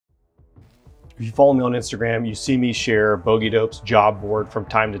If you follow me on Instagram, you see me share Bogey Dope's job board from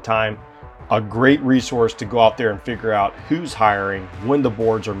time to time. A great resource to go out there and figure out who's hiring, when the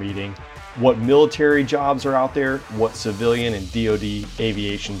boards are meeting, what military jobs are out there, what civilian and DoD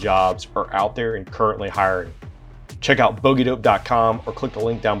aviation jobs are out there and currently hiring. Check out bogeydope.com or click the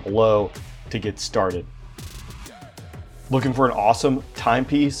link down below to get started. Looking for an awesome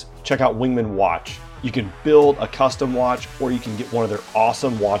timepiece? Check out Wingman Watch. You can build a custom watch or you can get one of their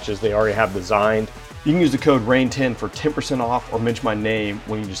awesome watches they already have designed. You can use the code RAIN10 for 10% off or mention my name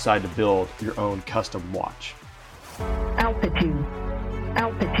when you decide to build your own custom watch. Altitude.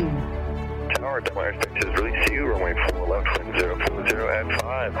 Tower, Delaware 6 is release to you, runway 4 left, 040 at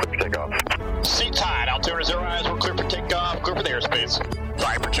 5, clear for takeoff. Seats high, altimeter 0 eyes, we're clear for takeoff, clear for the airspace.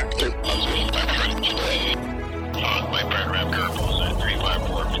 Fire projector. My program curve was at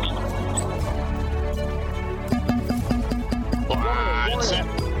 354. Set.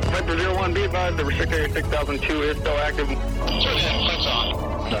 Vector 01, be advised, the restricted area 6002 is still active. Lights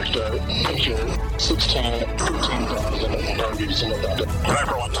on. Next picture 610, 13,000,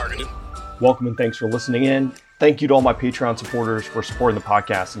 Driver 1 targeted. Welcome and thanks for listening in. Thank you to all my Patreon supporters for supporting the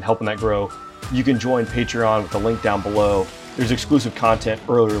podcast and helping that grow. You can join Patreon with the link down below. There's exclusive content,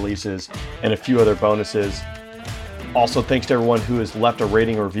 early releases, and a few other bonuses. Also, thanks to everyone who has left a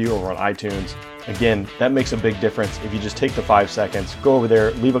rating or review over on iTunes. Again, that makes a big difference. If you just take the 5 seconds, go over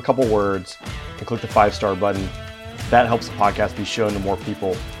there, leave a couple words, and click the 5-star button. That helps the podcast be shown to more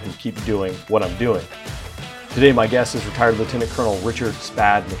people and keep doing what I'm doing. Today, my guest is retired Lieutenant Colonel Richard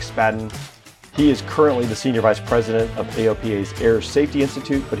McSpadden. He is currently the Senior Vice President of AOPA's Air Safety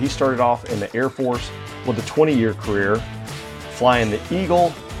Institute, but he started off in the Air Force with a 20-year career, flying the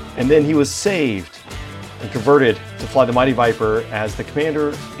Eagle, and then he was saved and converted to fly the Mighty Viper as the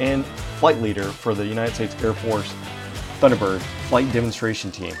commander and flight leader for the United States Air Force Thunderbird Flight Demonstration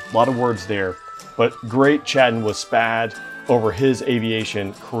Team. A lot of words there, but great chatting with Spad over his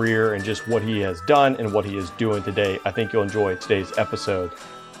aviation career and just what he has done and what he is doing today. I think you'll enjoy today's episode.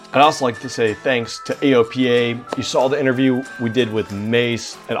 I'd also like to say thanks to AOPA. You saw the interview we did with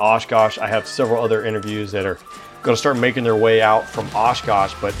Mace at Oshkosh. I have several other interviews that are going to start making their way out from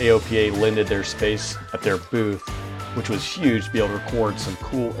Oshkosh, but AOPA lended their space at their booth, which was huge to be able to record some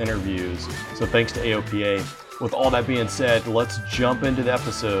cool interviews. So thanks to AOPA. With all that being said, let's jump into the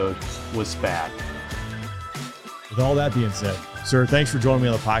episode with Spad. With all that being said, sir, thanks for joining me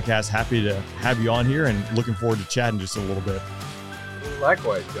on the podcast. Happy to have you on here and looking forward to chatting just a little bit.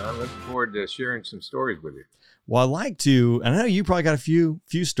 Likewise, John. Looking forward to sharing some stories with you. Well, I'd like to, and I know you probably got a few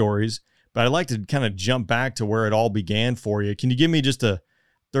stories, but I'd like to kind of jump back to where it all began for you. Can you give me just a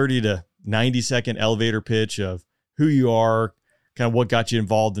 30 to 90 second elevator pitch of who you are, kind of what got you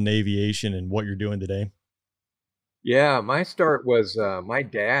involved in aviation and what you're doing today? Yeah, my start was my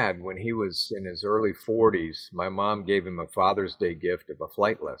dad, when he was in his early 40s, my mom gave him a Father's Day gift of a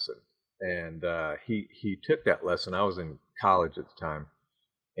flight lesson. And he took that lesson. I was in college at the time.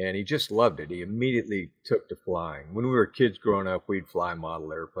 And he just loved it. He immediately took to flying. When we were kids growing up, we'd fly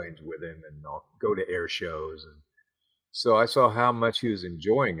model airplanes with him and go to air shows. And so I saw how much he was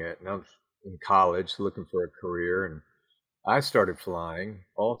enjoying it. And I was in college looking for a career. And I started flying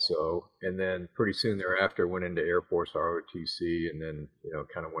also. And then pretty soon thereafter went into Air Force ROTC and then,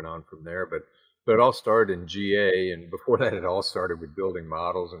 kind of went on from there. But it all started in GA, and before that, it all started with building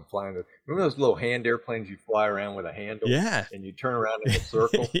models and flying. Remember those little hand airplanes you fly around with a handle? Yeah. And you turn around in a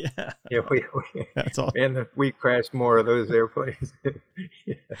circle? Yeah. That's all. And we crashed more of those airplanes.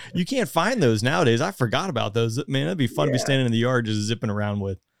 Yeah. You can't find those nowadays. I forgot about those. Man, that'd be fun to be standing in the yard just zipping around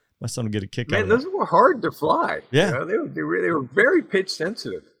with. My son would get a kick out of it. Those were hard to fly. Yeah. They were very pitch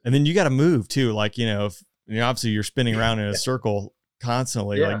sensitive. And then you got to move too. Like, if obviously you're spinning around in a circle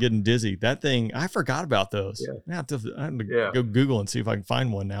constantly, like getting dizzy. That thing, I forgot about those. Yeah. I have to go Google and see if I can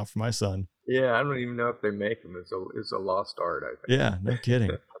find one now for my son. Yeah, I don't even know if they make them. It's a lost art, I think. Yeah, no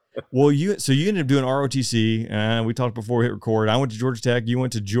kidding. Well, you ended up doing ROTC. We talked before we hit record. I went to Georgia Tech. You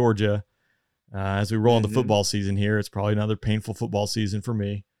went to Georgia. As we roll into football season here, it's probably another painful football season for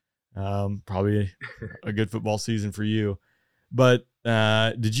me. Probably a good football season for you. But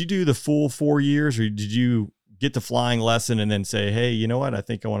did you do the full 4 years, or did you get the flying lesson and then say, hey, you know what? I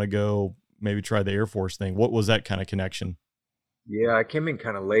think I want to go maybe try the Air Force thing. What was that kind of connection? Yeah, I came in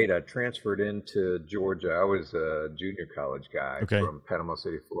kind of late. I transferred into Georgia. I was a junior college guy from Panama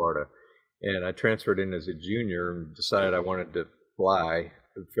City, Florida. And I transferred in as a junior and decided I wanted to fly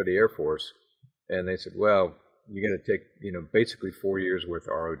for the Air Force. And they said, well, you got to take, basically 4 years worth of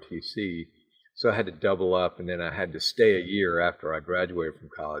ROTC. So I had to double up, and then I had to stay a year after I graduated from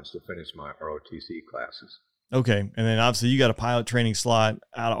college to finish my ROTC classes. Okay. And then obviously you got a pilot training slot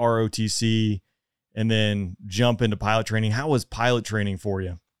out of ROTC. and then jump into pilot training. How was pilot training for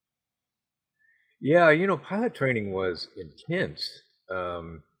you? Yeah, pilot training was intense.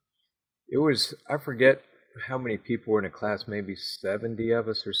 It was, I forget how many people were in a class, maybe 70 of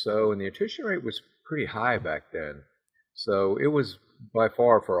us or so, and the attrition rate was pretty high back then. So it was by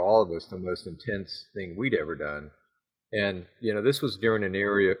far for all of us the most intense thing we'd ever done. And, this was during an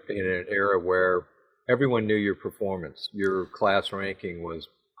era where everyone knew your performance. Your class ranking was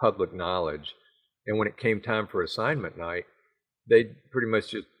public knowledge. And when it came time for assignment night, they'd pretty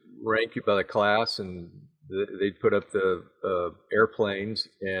much just rank you by the class, and they'd put up the airplanes,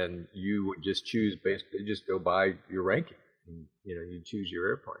 and you would just choose, basically just go by your ranking. And, you'd choose your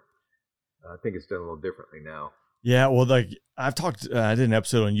airplane. I think it's done a little differently now. Yeah, well, like I've talked, I did an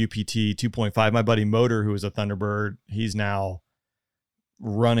episode on UPT 2.5. My buddy Motor, who was a Thunderbird, he's now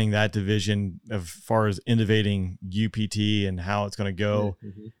running that division as far as innovating UPT and how it's going to go,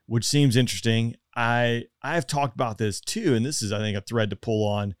 which seems interesting. I've talked about this too, and this is, I think, a thread to pull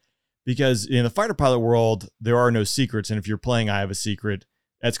on, because in the fighter pilot world, there are no secrets. And if you're playing I Have a Secret,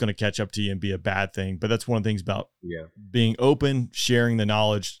 that's going to catch up to you and be a bad thing. But that's one of the things about being open, sharing the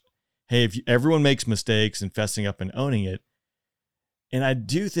knowledge. Hey, everyone makes mistakes and fessing up and owning it. And I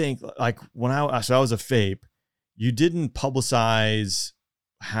do think, like, when I was a FAPE, you didn't publicize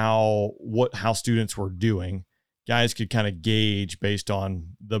how students were doing. Guys could kind of gauge based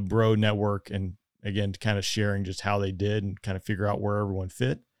on the bro network, and again, kind of sharing just how they did and kind of figure out where everyone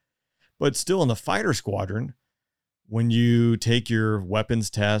fit. But still, in the fighter squadron, when you take your weapons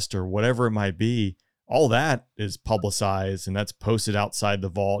test or whatever it might be, all that is publicized and that's posted outside the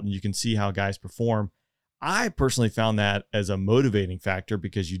vault, and you can see how guys perform. I personally found that as a motivating factor,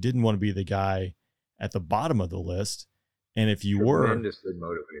 because you didn't want to be the guy at the bottom of the list. And if you were, tremendously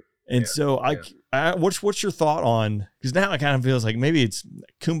motivating. And so what's your thought on, because now it kind of feels like maybe it's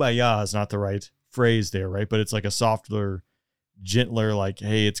kumbaya is not the right phrase there, right? But it's like a softer, gentler, like,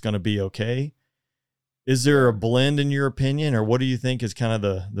 hey, it's going to be okay. Is there a blend in your opinion, or what do you think is kind of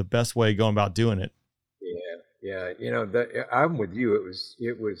the best way going about doing it? Yeah. I'm with you.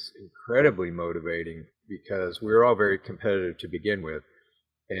 It was incredibly motivating, because we were all very competitive to begin with,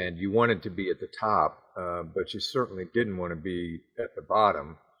 and you wanted to be at the top, but you certainly didn't want to be at the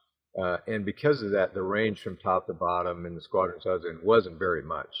bottom. And because of that, the range from top to bottom in the squadrons I was in wasn't very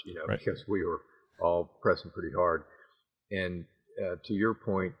much, right, because we were all pressing pretty hard. And to your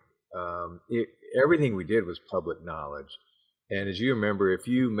point, everything we did was public knowledge. And as you remember, if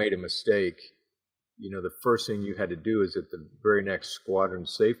you made a mistake, the first thing you had to do is at the very next squadron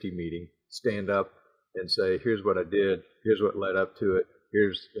safety meeting, stand up and say, here's what I did, here's what led up to it,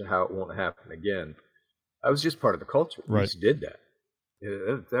 here's how it won't happen again. I was just part of the culture. We just did that.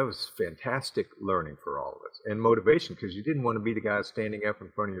 That was fantastic learning for all of us, and motivation, because you didn't want to be the guy standing up in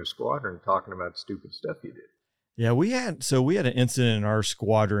front of your squadron talking about stupid stuff you did. Yeah, we had an incident in our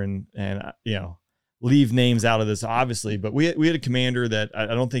squadron, and leave names out of this obviously, but we had a commander that I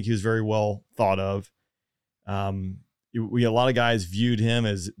don't think he was very well thought of. A lot of guys viewed him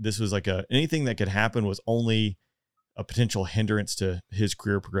as this was like anything that could happen was only a potential hindrance to his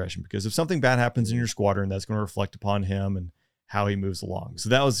career progression, because if something bad happens in your squadron, that's going to reflect upon him and how he moves along. So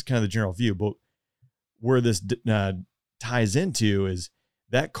that was kind of the general view. But where this ties into is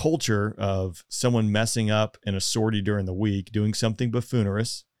that culture of someone messing up in a sortie during the week, doing something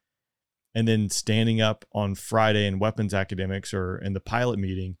buffoonerous, and then standing up on Friday in weapons academics or in the pilot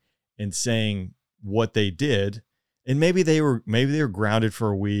meeting and saying what they did. And maybe they were grounded for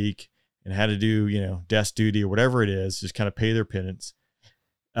a week and had to do, desk duty or whatever it is, just kind of pay their penance.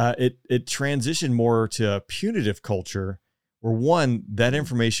 It transitioned more to a punitive culture, where one, that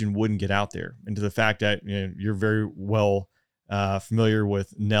information wouldn't get out there, and to the fact that you're very well familiar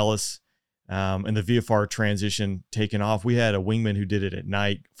with Nellis and the VFR transition taken off. We had a wingman who did it at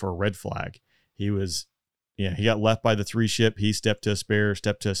night for a red flag. He got left by the 3 ship. He stepped to a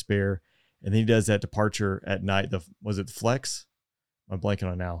spare, and then he does that departure at night. Was it the Flex? I'm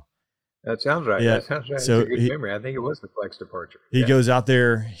blanking on now. That sounds right. Yeah. That sounds right. So it's a good memory. I think it was the Flex departure. He goes out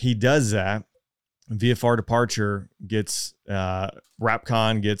there, he does that. VFR departure gets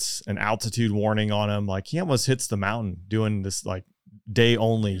RAPCON gets an altitude warning on him. Like, he almost hits the mountain doing this like day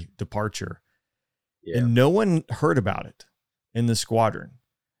only departure. Yeah. And no one heard about it in the squadron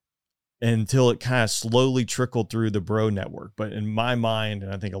until it kind of slowly trickled through the bro network. But in my mind,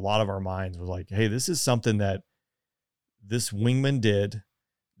 and I think a lot of our minds, was like, hey, this is something that this wingman did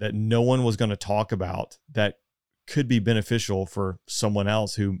that no one was going to talk about, that could be beneficial for someone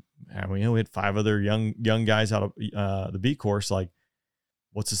else who, we had 5 other young guys out of the B course. Like,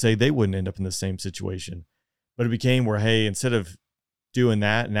 what's to say they wouldn't end up in the same situation? But it became where, hey, instead of doing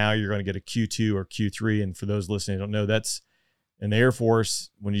that, now you're going to get a Q2 or Q3. And for those listening, don't know, that's in the Air Force.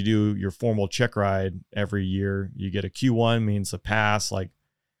 When you do your formal check ride every year, you get a Q1 means a pass, like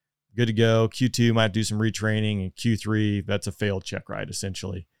good to go. Q2 might do some retraining, and Q3, that's a failed check ride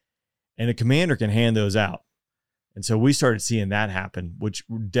essentially. And a commander can hand those out. And so we started seeing that happen, which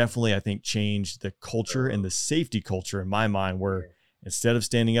definitely, I think, changed the culture and the safety culture in my mind, where instead of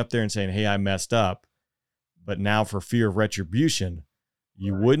standing up there and saying, hey, I messed up, but now for fear of retribution,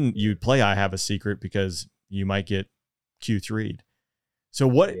 you'd play I have a secret because you might get Q3'd. So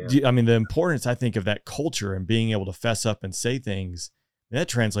the importance, I think, of that culture and being able to fess up and say things, that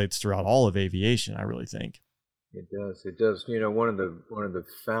translates throughout all of aviation, I really think. It does. It does. One of the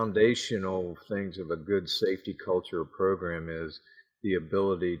foundational things of a good safety culture program is the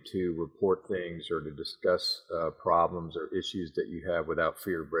ability to report things or to discuss problems or issues that you have without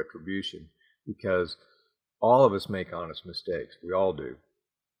fear of retribution, because all of us make honest mistakes. We all do.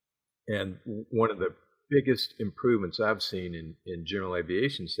 And one of the biggest improvements I've seen in general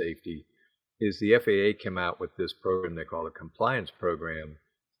aviation safety is the FAA came out with this program they call a compliance program,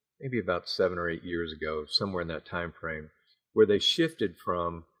 maybe about 7 or 8 years ago, somewhere in that time frame, where they shifted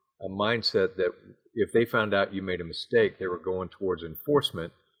from a mindset that if they found out you made a mistake, they were going towards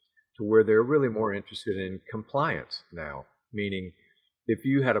enforcement, to where they're really more interested in compliance now. Meaning, if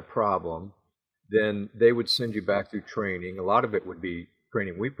you had a problem, then they would send you back through training. A lot of it would be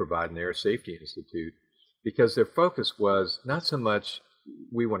training we provide in the Air Safety Institute, because their focus was not so much,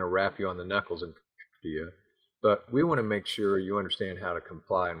 we want to wrap you on the knuckles and to you, but we want to make sure you understand how to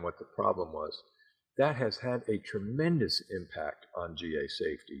comply and what the problem was. That has had a tremendous impact on GA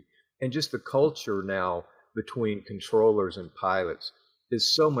safety. And just the culture now between controllers and pilots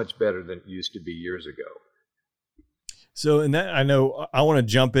is so much better than it used to be years ago. So, in that, I know I want to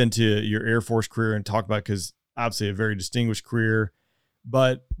jump into your Air Force career and talk about, because obviously a very distinguished career,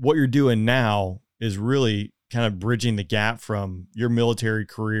 but what you're doing now is really kind of bridging the gap from your military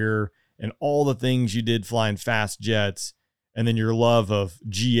career and all the things you did flying fast jets, and then your love of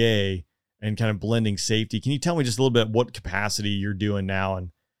GA and kind of blending safety. Can you tell me just a little bit what capacity you're doing now and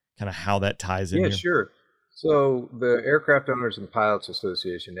kind of how that ties in? Yeah, here? Sure. So the Aircraft Owners and Pilots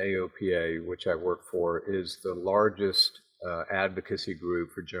Association, AOPA, which I work for, is the largest advocacy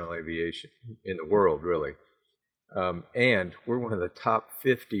group for general aviation in the world, really. And we're one of the top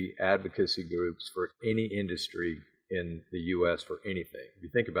 50 advocacy groups for any industry in the U.S. for anything. If you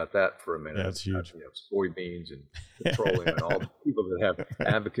think about that for a minute, that's huge. Soybeans and petroleum and all the people that have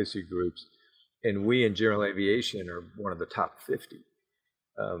advocacy groups. And we in general aviation are one of the top 50.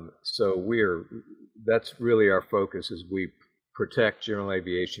 So that's really our focus, is we protect general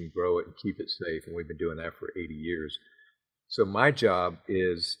aviation, grow it, and keep it safe. And we've been doing that for 80 years. So my job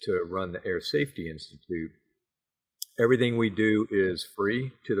is to run the Air Safety Institute. Everything we do is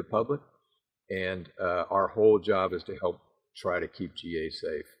free to the public, and our whole job is to help try to keep GA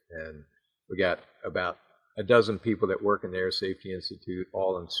safe. And we got about a dozen people that work in the Air Safety Institute,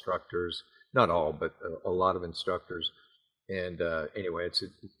 all instructors, not all, but a lot of instructors. And anyway, it's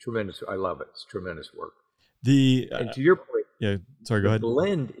tremendous. I love it. It's tremendous work. And to your point, yeah. Sorry, go ahead. The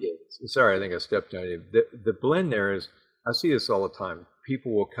blend is. Sorry, I think I stepped on you. The blend there is. I see this all the time.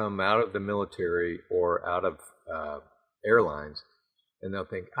 People will come out of the military or out of airlines, and they'll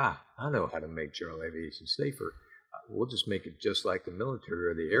think, I know how to make general aviation safer. We'll just make it just like the military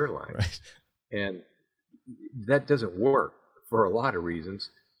or the airline. Right. And that doesn't work for a lot of reasons.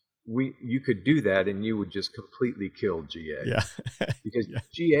 You could do that and you would just completely kill GA. Yeah. Because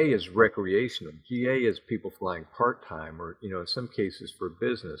GA is recreational. GA is people flying part-time or, in some cases for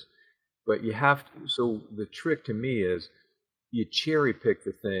business. But you have to, so the trick to me is you cherry pick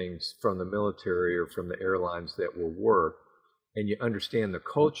the things from the military or from the airlines that will work, and you understand the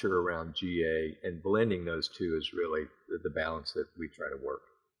culture around GA, and blending those two is really the balance that we try to work.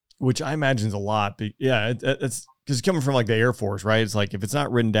 Which I imagine is a lot. But yeah, it's because coming from like the Air Force, right? It's like if it's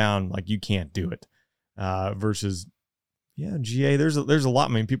not written down, like you can't do it. Versus, GA. There's a lot.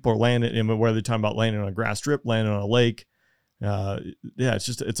 I mean, people are landing, and whether they're talking about landing on a grass strip, landing on a lake.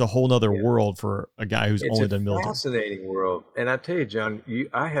 It's a whole nother world for a guy who's only done military. It's a fascinating world. And I tell you, John,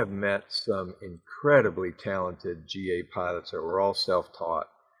 I have met some incredibly talented GA pilots that were all self-taught.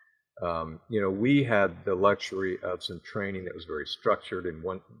 We had the luxury of some training that was very structured, and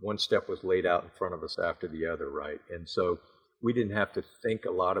one step was laid out in front of us after the other, right? And so we didn't have to think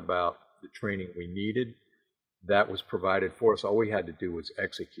a lot about the training we needed. That was provided for us. All we had to do was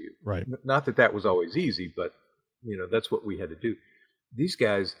execute. Right. Not that was always easy, but that's what we had to do. These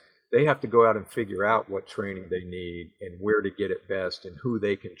guys, they have to go out and figure out what training they need and where to get it best and who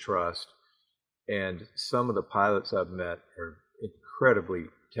they can trust. And some of the pilots I've met are incredibly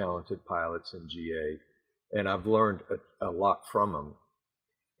talented pilots in GA, and I've learned a lot from them.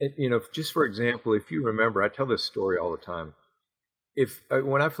 And, just for example, if you remember, I tell this story all the time.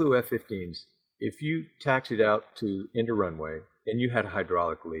 When I flew F-15s, if you taxied out into runway and you had a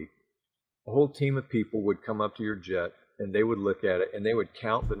hydraulic leak, a whole team of people would come up to your jet and they would look at it and they would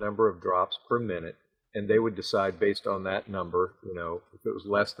count the number of drops per minute, and they would decide based on that number, if it was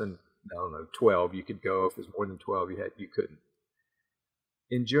less than, 12, you could go. If it was more than 12, you couldn't.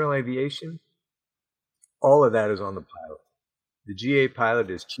 In general aviation, all of that is on the pilot. The GA pilot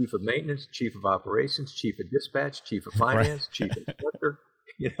is chief of maintenance, chief of operations, chief of dispatch, chief of finance, chief instructor.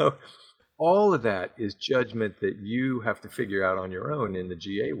 All of that is judgment that you have to figure out on your own in the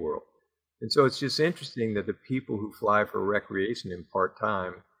GA world. And so it's just interesting that the people who fly for recreation and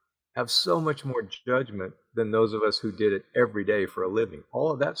part-time have so much more judgment than those of us who did it every day for a living.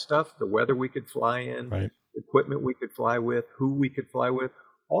 All of that stuff, the weather we could fly in, right, equipment we could fly with, who we could fly with,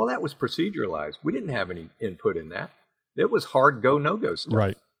 all that was proceduralized. We didn't have any input in that. It was hard go, no-go stuff.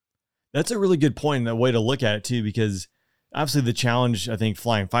 Right. That's a really good point, and a way to look at it too, because obviously the challenge, I think,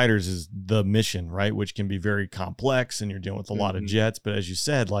 flying fighters is the mission, right? Which can be very complex, and you're dealing with a lot of jets. But as you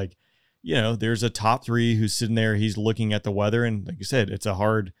said, there's a top three who's sitting there, he's looking at the weather, and like you said, it's a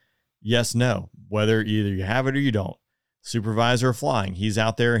hard yes, no, whether either you have it or you don't. Supervisor of flying, he's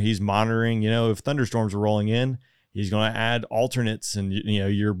out there, he's monitoring, if thunderstorms are rolling in, he's going to add alternates, and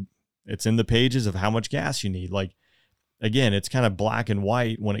it's in the pages of how much gas you need. Again, it's kind of black and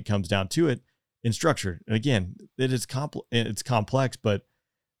white when it comes down to it in structure. And again, it's complex, but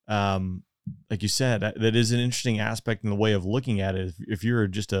like you said, that is an interesting aspect in the way of looking at it. If you're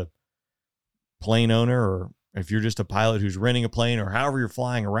just a plane owner, or if you're just a pilot who's renting a plane, or however you're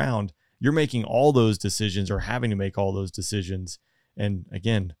flying around, you're making all those decisions or having to make all those decisions. And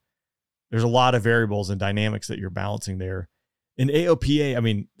again, there's a lot of variables and dynamics that you're balancing there. In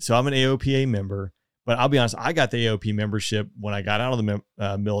AOPA, so I'm an AOPA member. But I'll be honest, I got the AOP membership when I got out of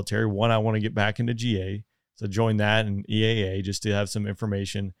the military. One, I want to get back into GA. So join that and EAA just to have some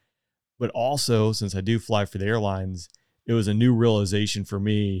information. But also, since I do fly for the airlines, it was a new realization for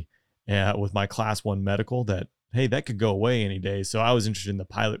me with my Class 1 medical that, hey, that could go away any day. So I was interested in the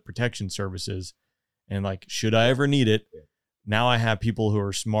pilot protection services. And should I ever need it? Now I have people who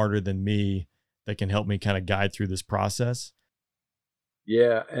are smarter than me that can help me kind of guide through this process.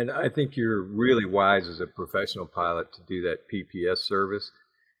 Yeah, and I think you're really wise as a professional pilot to do that PPS service.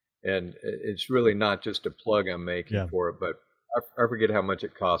 And it's really not just a plug I'm making for it, but I forget how much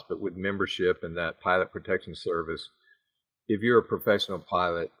it costs, but with membership and that pilot protection service, if you're a professional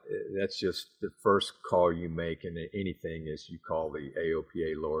pilot, that's just the first call you make in anything is you call the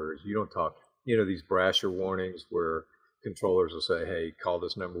AOPA lawyers. You don't talk, these brasher warnings where controllers will say, hey, call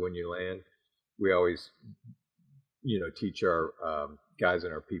this number when you land. We always, teach our guys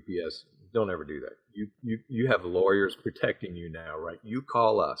in our PPS, don't ever do that. You have lawyers protecting you now, right? You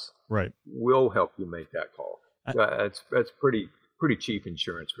call us, right? We'll help you make that call. That's pretty cheap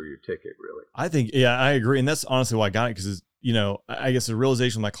insurance for your ticket, really. I think, I agree, and that's honestly why I got it, because I guess the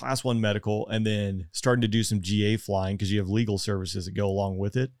realization of my Class 1 medical, and then starting to do some GA flying because you have legal services that go along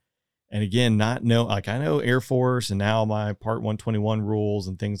with it. And again, I know Air Force and now my Part 121 rules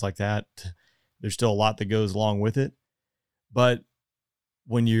and things like that. There's still a lot that goes along with it, but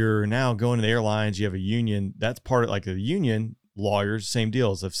when you're now going to the airlines, you have a union. That's part of the union lawyers, same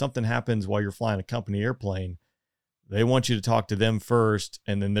deals. If something happens while you're flying a company airplane, they want you to talk to them first,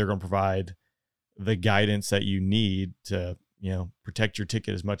 and then they're going to provide the guidance that you need to, protect your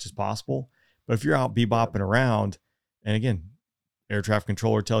ticket as much as possible. But if you're out bebopping around, and again, air traffic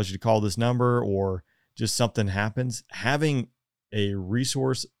controller tells you to call this number, or just something happens, having a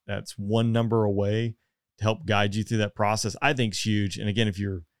resource that's one number away to help guide you through that process, I think is huge. And again, if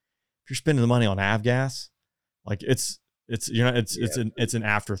you're spending the money on avgas, it's an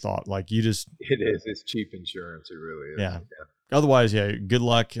afterthought. It's cheap insurance. It really is. Yeah. Otherwise, good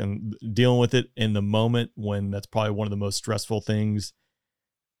luck and dealing with it in the moment when that's probably one of the most stressful things,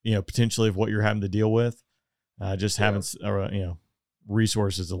 potentially of what you're having to deal with. Just having,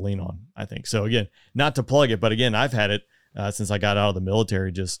 resources to lean on, I think. So again, not to plug it, but again, I've had it since I got out of the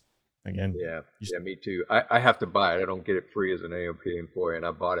military. Me too. I have to buy it. I don't get it free as an AOP employee, and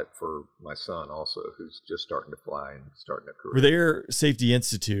I bought it for my son also, who's just starting to fly and starting a career. For the Air Safety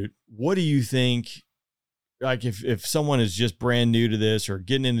Institute, what do you think? If someone is just brand new to this or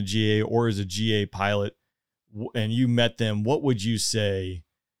getting into GA or is a GA pilot, and you met them, what would you say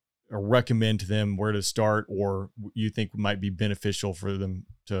or recommend to them where to start, or you think might be beneficial for them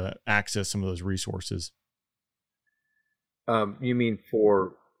to access some of those resources? You mean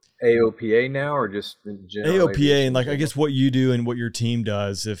for AOPA now, or just in general? AOPA, and like, I guess what you do and what your team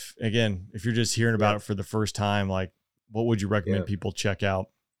does. If you're just hearing about it for the first time, like, what would you recommend people check out?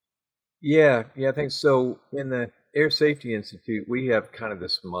 Yeah, I think so. In the Air Safety Institute, we have kind of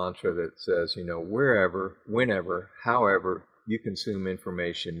this mantra that says, wherever, whenever, however you consume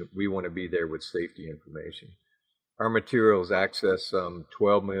information, we want to be there with safety information. Our materials accessed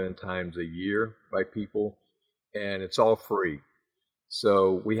 12 million times a year by people, and it's all free.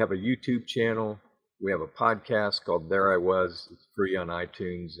 So we have a YouTube channel. We have a podcast called There I Was. It's free on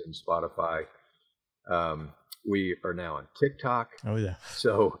iTunes and Spotify. We are now on TikTok. Oh, yeah.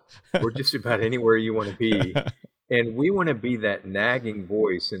 So we're just about anywhere you want to be. And we want to be that nagging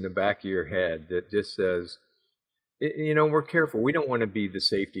voice in the back of your head that just says, we're careful. We don't want to be the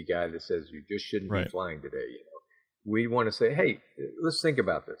safety guy that says you just shouldn't be flying today. We want to say, hey, let's think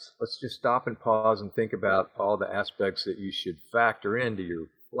about this. Let's just stop and pause and think about all the aspects that you should factor into your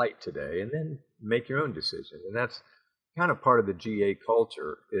flight today, and then make your own decision. And that's kind of part of the GA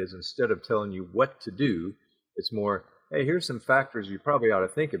culture, is instead of telling you what to do, it's more, hey, here's some factors you probably ought to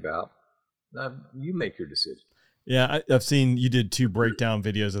think about. You make your decision. Yeah, I've seen you did 2 breakdown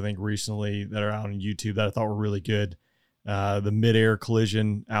videos, I think, recently that are out on YouTube that I thought were really good. The midair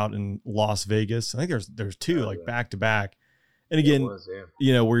collision out in Las Vegas. I think there's 2 back to back. And again,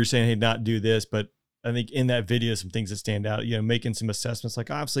 where you're saying, hey, not do this, but I think in that video, some things that stand out, making some assessments,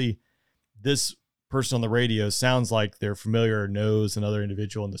 like obviously this person on the radio sounds like they're familiar or knows another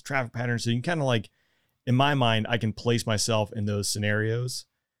individual in this traffic pattern. So you can kind of like, in my mind, I can place myself in those scenarios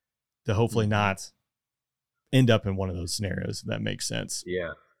to hopefully not end up in one of those scenarios, if that makes sense.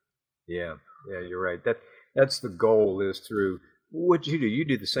 Yeah, you're right. That's the goal, is through what you do. You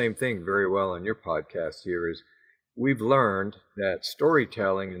do the same thing very well on your podcast here, is we've learned that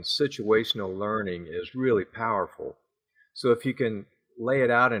storytelling and situational learning is really powerful. So if you can lay it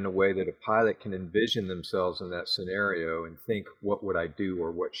out in a way that a pilot can envision themselves in that scenario and think, what would I do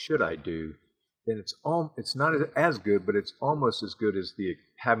or what should I do? Then it's not as good, but it's almost as good as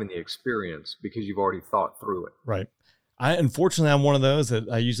having the experience, because you've already thought through it. Right. Unfortunately, I'm one of those that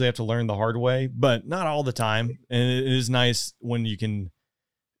I usually have to learn the hard way, but not all the time. And it is nice when you can,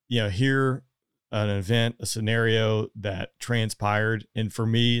 hear an event, a scenario that transpired. And for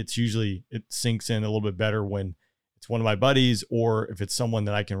me, it sinks in a little bit better when it's one of my buddies, or if it's someone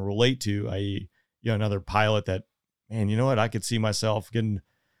that I can relate to, i.e., another pilot that, man, you know what, I could see myself getting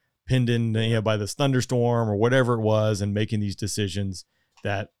pinned in, by this thunderstorm or whatever it was, and making these decisions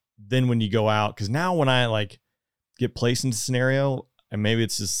that then when you go out, because now when I get placed into a scenario, and maybe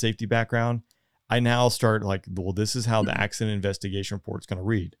it's just safety background, I now start this is how the accident investigation report's going to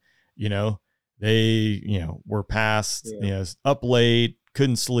read. They, were past, up late,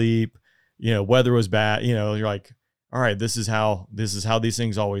 couldn't sleep, weather was bad, you're like, all right, this is how these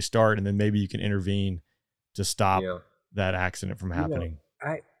things always start. And then maybe you can intervene to stop that accident from happening.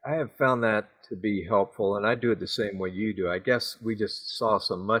 I have found that to be helpful, and I do it the same way you do. I guess we just saw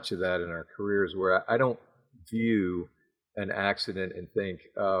so much of that in our careers, where I don't view an accident and think,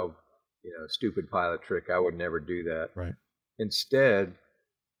 oh, stupid pilot trick, I would never do that. Right. Instead,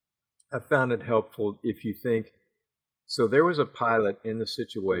 I found it helpful if you think, so there was a pilot in the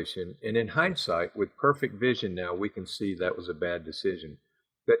situation, and in hindsight, with perfect vision now, we can see that was a bad decision.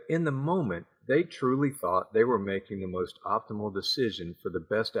 But in the moment, they truly thought they were making the most optimal decision for the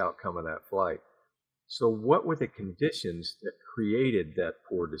best outcome of that flight. So what were the conditions that created that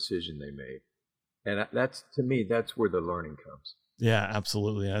poor decision they made? And to me, that's where the learning comes. Yeah,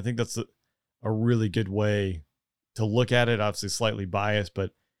 absolutely. And I think that's a really good way to look at it. Obviously slightly biased,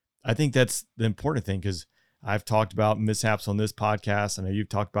 but I think that's the important thing, because I've talked about mishaps on this podcast. I know you've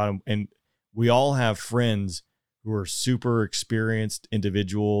talked about them, and we all have friends who are super experienced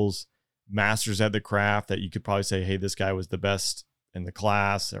individuals, masters at the craft, that you could probably say, hey, this guy was the best in the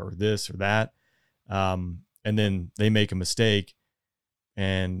class, or this or that. And then they make a mistake.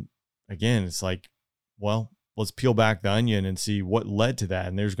 And again, it's like, well, let's peel back the onion and see what led to that.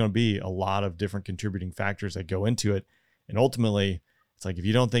 And there's going to be a lot of different contributing factors that go into it. And ultimately, it's like, if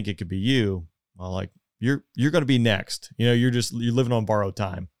you don't think it could be you, well, you're going to be next. You're living on borrowed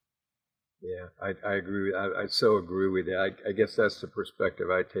time. Yeah, I agree. I so agree with that. I guess that's the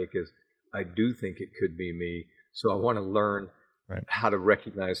perspective I take, is I do think it could be me. So I want to learn how to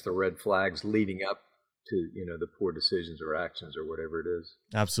recognize the red flags leading up to, the poor decisions or actions or whatever it is.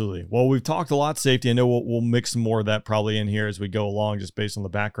 Absolutely. Well, we've talked a lot safety. I know we'll mix some more of that probably in here as we go along, just based on the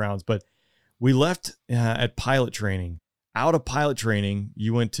backgrounds. But we left at pilot training. Out of pilot training,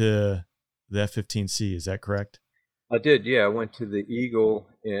 you went to the F-15C. Is that correct? I did, yeah. I went to the Eagle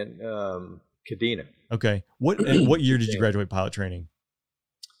in Kadena. Okay. What year did you graduate pilot training?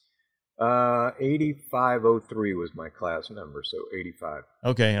 8503 was my class number, so 85.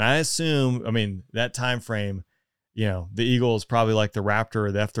 Okay, and I assume, I mean, that time frame, you know, the Eagle is probably like the Raptor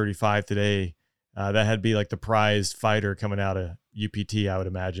or the F-35 today. That had to be like the prized fighter coming out of UPT, I would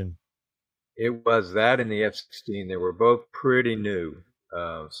imagine. It was that and the F-16. They were both pretty new.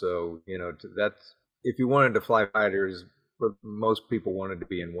 So, you know, that's, if you wanted to fly fighters, most people wanted to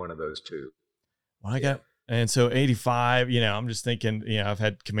be in one of those two. Well, and so 85, you know, I'm just thinking, you know, I've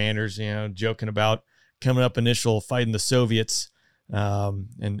had commanders, you know, joking about coming up initial fighting the Soviets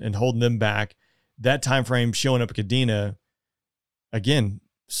and holding them back. That time frame showing up at Kadena, again,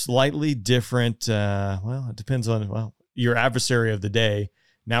 slightly different. Well, it depends on, your adversary of the day.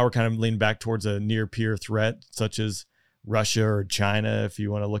 Now we're kind of leaning back towards a near peer threat, such as Russia or China, if you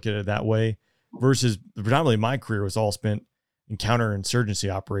want to look at it that way, versus predominantly my career was all spent in counterinsurgency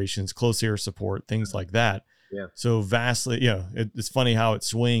operations, close air support, things like that. Yeah. So vastly, you know, it's funny how it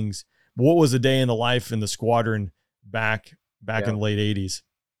swings. What was a day in the life in the squadron back in the late 80s?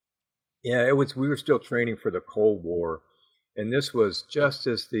 Yeah, we were still training for the Cold War. And this was just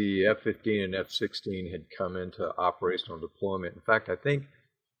as the F-15 and F-16 had come into operational deployment. In fact, I think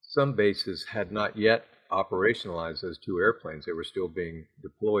some bases had not yet operationalized those two airplanes. They were still being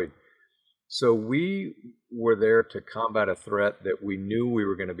deployed. So we were there to combat a threat that we knew we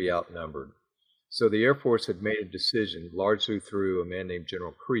were going to be outnumbered. So the Air Force had made a decision, largely through a man named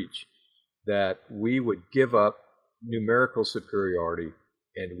General Creech, that we would give up numerical superiority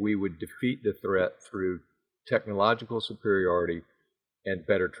and we would defeat the threat through technological superiority and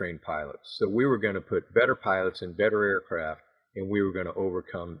better trained pilots. So we were going to put better pilots in better aircraft, and we were going to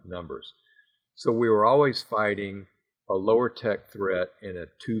overcome numbers. So we were always fighting a lower tech threat in a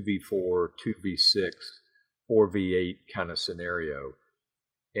 2v4, 2v6, 4v8 kind of scenario.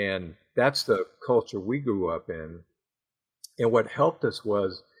 And that's the culture we grew up in. And what helped us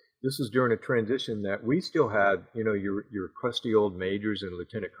was, this was during a transition that we still had, you know, your crusty old majors and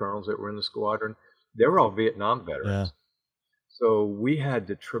lieutenant colonels that were in the squadron. They were all Vietnam veterans. Yeah. So we had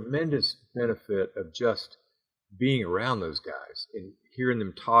the tremendous benefit of just being around those guys and hearing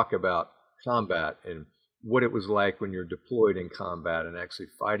them talk about combat and what it was like when you're deployed in combat and actually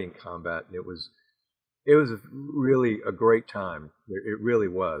fighting combat. And it was really a great time. It really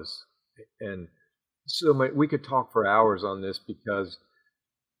was. And so we could talk for hours on this, because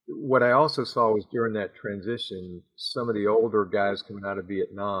what I also saw was during that transition, some of the older guys coming out of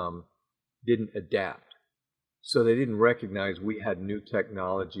Vietnam didn't adapt. So they didn't recognize we had new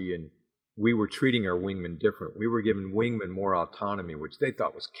technology and we were treating our wingmen different. We were giving wingmen more autonomy, which they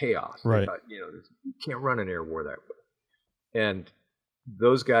thought was chaos. Right. They thought, you know, you can't run an air war that way. And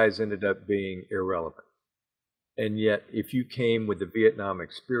those guys ended up being irrelevant. And yet, if you came with the Vietnam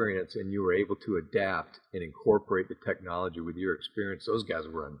experience and you were able to adapt and incorporate the technology with your experience, those guys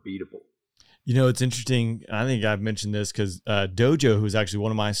were unbeatable. You know, it's interesting. I think I've mentioned this because Dojo, who's actually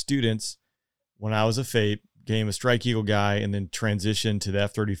one of my students, when I was a FATE, became a Strike Eagle guy and then transitioned to the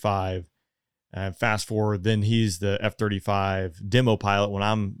F-35. Fast forward, then he's the F-35 demo pilot when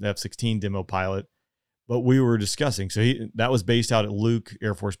I'm the F-16 demo pilot. But we were discussing, so that was based out at Luke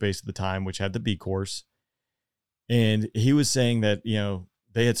Air Force Base at the time, which had the B course. And he was saying that, you know,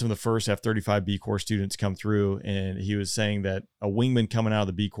 they had some of the first F-35 B course students come through, and he was saying that a wingman coming out of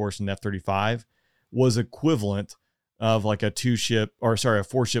the B course in F-35 was equivalent of like a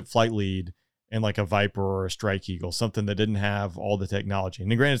 4-ship flight lead and like a Viper or a Strike Eagle, something that didn't have all the technology.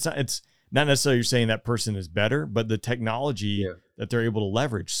 And granted, it's not necessarily you're saying that person is better, but the technology that they're able to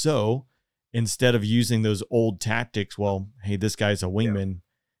leverage. So instead of using those old tactics, well, hey, this guy's a wingman,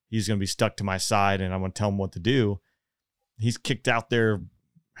 he's going to be stuck to my side and I'm going to tell him what to do. He's kicked out there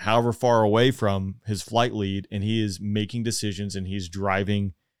however far away from his flight lead, and he is making decisions and he's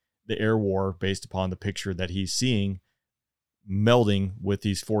driving the air war based upon the picture that he's seeing melding with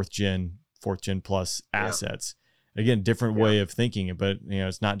these fourth gen plus assets. Again, different way of thinking, but you know,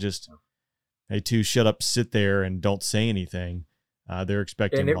 it's not just, hey, shut up, sit there and don't say anything. They're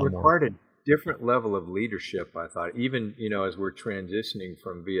expecting a lot more. And it required a different level of leadership, I thought. Even, you know, as we're transitioning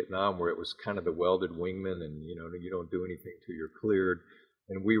from Vietnam, where it was kind of the welded wingman and, you know, you don't do anything till you're cleared.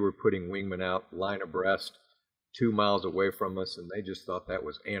 And we were putting wingmen out line abreast 2 miles away from us, and they just thought that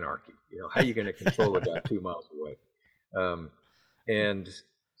was anarchy. You know, how are you going to control a guy 2 miles away? And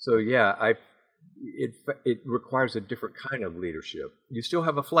so, it requires a different kind of leadership. You still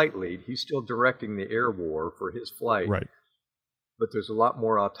have a flight lead. He's still directing the air war for his flight. Right. But there's a lot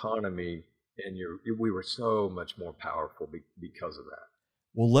more autonomy, and we were so much more powerful because of that.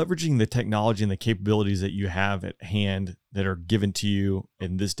 Well, leveraging the technology and the capabilities that you have at hand that are given to you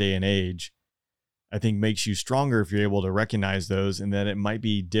in this day and age, I think makes you stronger if you're able to recognize those, and that it might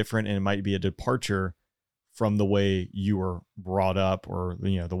be different and it might be a departure from the way you were brought up or,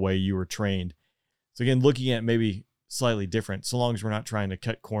 the way you were trained. So again, looking at maybe slightly different, so long as we're not trying to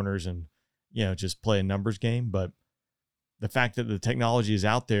cut corners and, just play a numbers game. But the fact that the technology is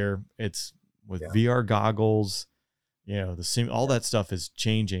out there, it's with VR goggles, all that stuff is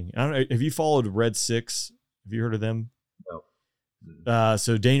changing. I don't know. Have you followed Red 6? Have you heard of them? No.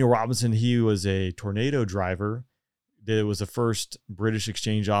 So Daniel Robinson, he was a tornado driver. It was the first British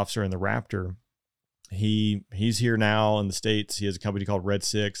exchange officer in the Raptor. He's here now in the States. He has a company called Red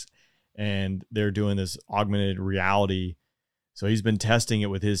 6, and they're doing this augmented reality. So he's been testing it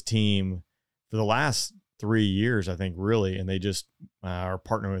with his team for the last 3 years, I think, really. And they just are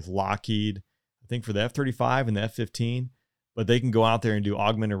partnering with Lockheed, I think, for the F-35 and the F-15. But they can go out there and do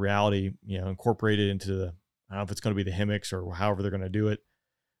augmented reality, incorporate it into the, I don't know if it's going to be the HIMIX or however they're going to do it.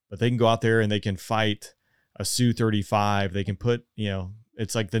 But they can go out there and they can fight a Su-35. They can put,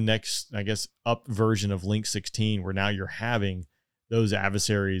 it's like the next, I guess, up version of Link 16, where now you're having those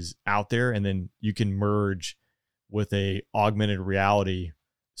adversaries out there, and then you can merge with a augmented reality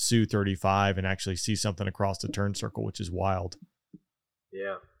Su-35 and actually see something across the turn circle, which is wild.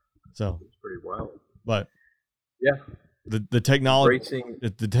 Yeah. So it's pretty wild. But yeah, the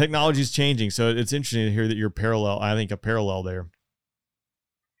technology is changing. So it's interesting to hear that you're a parallel there.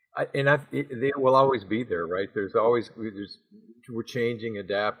 They will always be there, right? We're changing,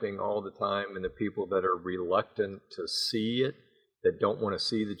 adapting all the time, and the people that are reluctant to see it, that don't want to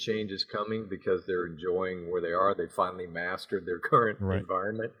see the changes coming because they're enjoying where they are, they finally mastered their current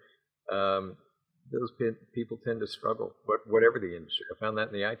environment. Those people tend to struggle, whatever the industry. I found that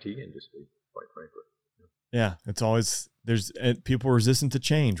in the IT industry, quite frankly. Yeah, it's always there's people resistant to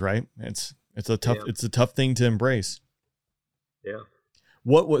change, right? It's a tough thing to embrace. Yeah.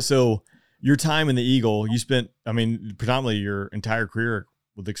 So your time in the Eagle, you spent, predominantly your entire career,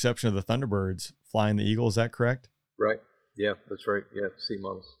 with the exception of the Thunderbirds, flying the Eagle. Is that correct? Right. Yeah, that's right. Yeah, C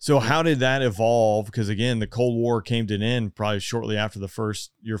models. So how did that evolve? Because again, the Cold War came to an end probably shortly after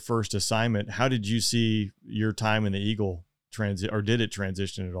your first assignment. How did you see your time in the Eagle or did it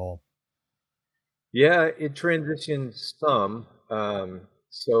transition at all? Yeah, it transitioned some. The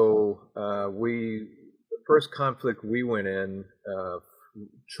first conflict we went in,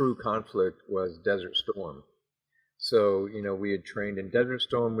 true conflict, was Desert Storm. So, we had trained in Desert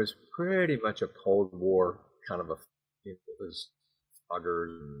Storm, was pretty much a Cold War kind of it was foggers,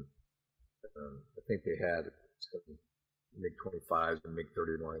 and I think they had some MiG-25s and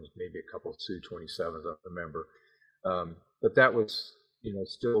MiG-31s, maybe a couple of Su-27s, I remember. But that was,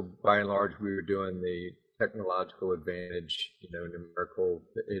 still by and large, we were doing the technological advantage, numerical,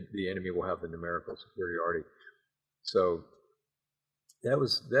 the enemy will have the numerical superiority. So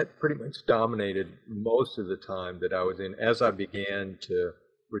that pretty much dominated most of the time that I was in. As I began to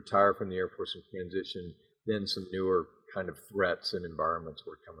retire from the Air Force and transition, then some newer kind of threats and environments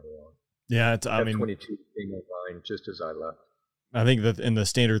were coming along. Yeah, F-22 came online just as I left. I think that in the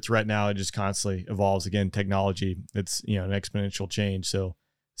standard threat now, it just constantly evolves. Again, technology, it's, an exponential change. So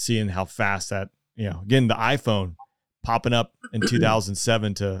seeing how fast that, again, the iPhone popping up in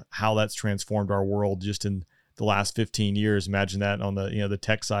 2007 to how that's transformed our world just in the last 15 years. Imagine that on the, the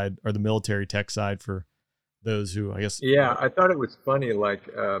tech side or the military tech side for those who, I guess. Yeah, I thought it was funny, like,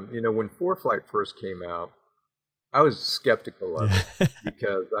 when ForeFlight first came out, I was skeptical of it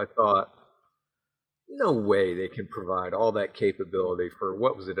because I thought, no way they can provide all that capability for,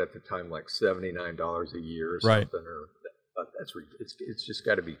 what was it at the time, like $79 a year or something, or it's just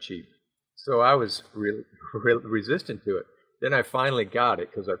got to be cheap. So I was really resistant to it. Then I finally got it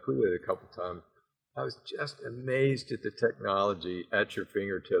because I flew it a couple times. I was just amazed at the technology at your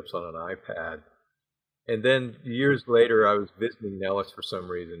fingertips on an iPad. And then years later, I was visiting Nellis for some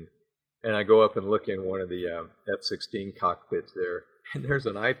reason, and I go up and look in one of the F-16 cockpits there, and there's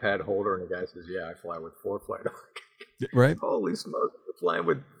an iPad holder, and the guy says, "Yeah, I fly with ForeFlight." Right. Holy smokes, we're flying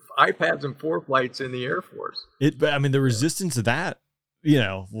with iPads and ForeFlights in the Air Force. But the resistance to that,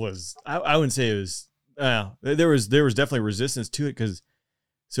 was, I wouldn't say it was. There was definitely resistance to it because,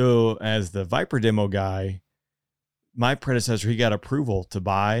 so as the Viper demo guy, my predecessor, he got approval to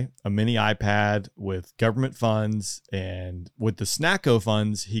buy a mini iPad with government funds, and with the SNACO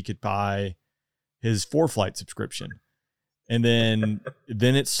funds, he could buy his ForeFlight subscription. And then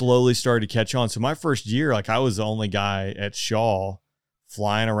it slowly started to catch on. So my first year, I was the only guy at Shaw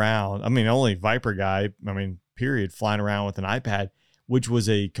flying around. Only Viper guy, period, flying around with an iPad, which was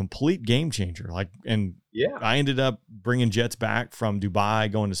a complete game changer. I ended up bringing jets back from Dubai,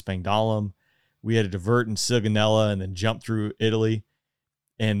 going to Spangdahlem. We had to divert in Sigonella and then jump through Italy.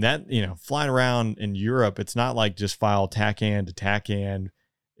 And that, flying around in Europe, it's not like just file TACAN to TACAN.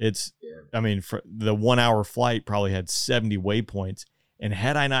 It's, for the 1 hour flight probably had 70 waypoints. And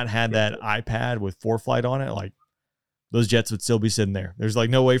had I not had that iPad with ForeFlight on it, like those jets would still be sitting there. There's like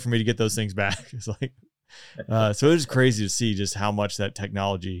no way for me to get those things back. It's like, so it is crazy to see just how much that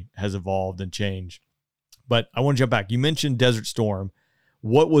technology has evolved and changed. But I want to jump back. You mentioned Desert Storm.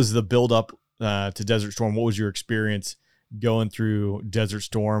 What was the build up to Desert Storm? What was your experience going through Desert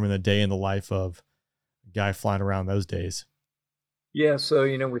Storm and the day in the life of a guy flying around those days? Yeah, so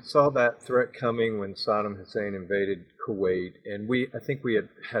we saw that threat coming when Saddam Hussein invaded Kuwait, and I think we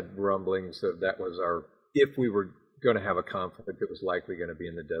had rumblings that was if we were going to have a conflict, it was likely going to be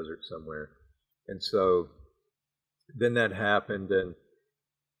in the desert somewhere. And so then that happened, and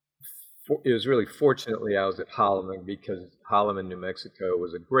it was really fortunately I was at Holloman, because Holloman, New Mexico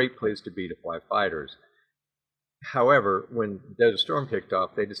was a great place to be to fly fighters. However, when Desert Storm kicked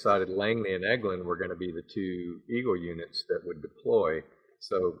off, they decided Langley and Eglin were going to be the two Eagle units that would deploy,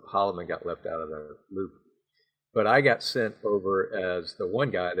 so Holloman got left out of the loop. But I got sent over as the one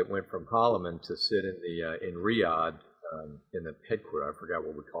guy that went from Holloman to sit in Riyadh in the headquarters. I forgot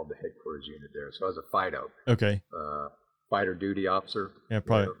what we called the headquarters unit there. So I was a FIDO. Okay. Fighter duty officer. Yeah,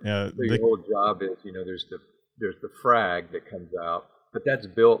 probably. So your whole job is, there's the frag that comes out, but that's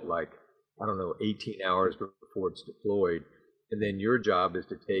built like, 18 hours before it's deployed. And then your job is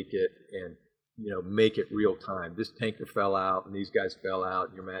to take it and, make it real time. This tanker fell out and these guys fell out,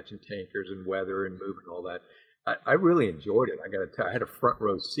 and you're matching tankers and weather and moving all that. I really enjoyed it. I got to tell you, I had a front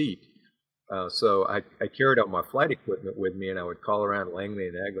row seat. So I carried all my flight equipment with me, and I would call around Langley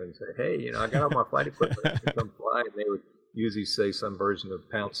and Eglin and say, hey, I got all my flight equipment. I can come fly. And they would usually say some version of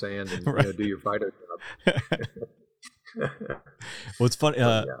pound sand and do your fighter job. Well, it's funny.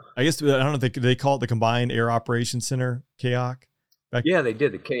 I guess, I don't know if they call it the Combined Air Operations Center, KAOC. Yeah, they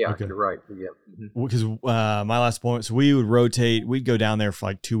did the KAOC. Okay. You're right. Yeah. Because my last point, so we would rotate. We'd go down there for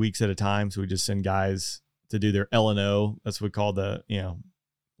like 2 weeks at a time. So we just send guys to do their L&O. That's what we call the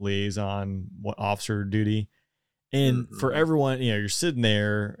liaison officer duty. And for everyone, you're sitting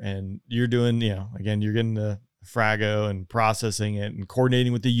there and you're doing, again, you're getting the frago and processing it and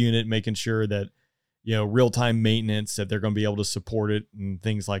coordinating with the unit, making sure that real-time maintenance, that they're going to be able to support it and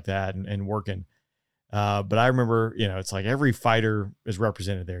things like that, and working. But I remember, it's like every fighter is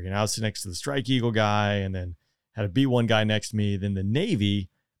represented there. I was sitting next to the Strike Eagle guy, and then had a B-1 guy next to me. Then the Navy,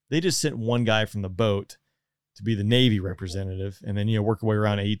 they just sent one guy from the boat to be the Navy representative, and then, work your way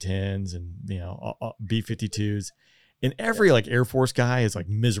around A-10s and, B-52s. And every like Air Force guy is like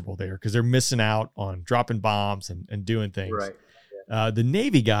miserable there because they're missing out on dropping bombs and doing things. Right. Yeah. The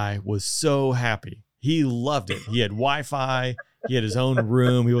Navy guy was so happy. He loved it. He had Wi-Fi. He had his own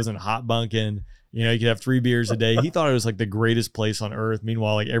room. He wasn't hot bunking. He could have 3 beers a day. He thought it was like the greatest place on earth.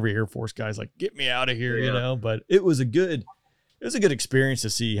 Meanwhile, like every Air Force guy's like, get me out of here, but it was a good experience to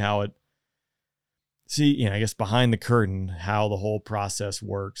see how it, I guess behind the curtain, how the whole process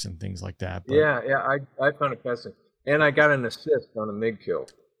works and things like that. But, I found it fascinating. And I got an assist on a MiG kill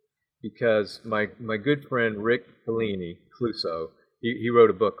because my good friend Rick Pellini, Clouseau, he wrote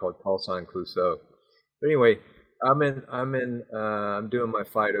a book called Call Sign Clouseau. But anyway, I'm doing my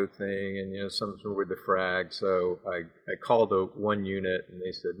FIDO thing, and something with the frag. So I called the one unit, and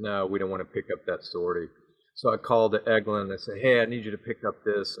they said, no, we don't want to pick up that sortie. So I called to Eglin, and I said, hey, I need you to pick up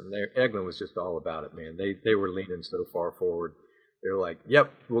this. And Eglin was just all about it, man. They were leaning so far forward. They were like,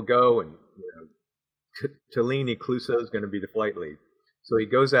 yep, we'll go. And Tellini Clouseau is going to be the flight lead. So he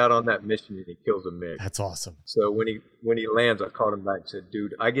goes out on that mission and he kills a MiG. That's awesome. So when he lands, I called him back and said,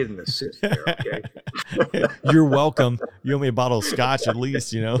 dude, I get an assist there, okay? You're welcome. You owe me a bottle of scotch at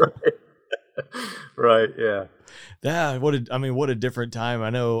least, Right, yeah. Yeah, what a different time. I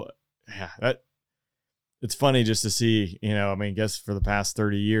know, it's funny just to see, I guess for the past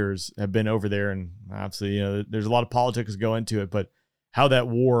 30 years I've been over there, and obviously, there's a lot of politics go into it, but how that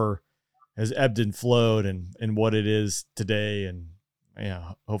war has ebbed and flowed and what it is today, and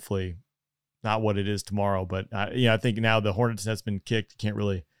hopefully not what it is tomorrow. But I think now the Hornets that's been kicked, can't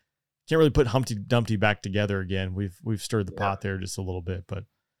really put Humpty Dumpty back together again. We've stirred the pot there just a little bit, but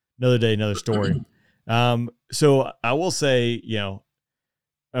another day, another story. So I will say,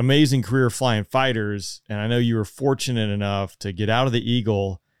 amazing career flying fighters, and I know you were fortunate enough to get out of the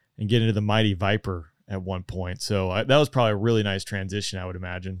Eagle and get into the mighty Viper at one point. So that was probably a really nice transition, I would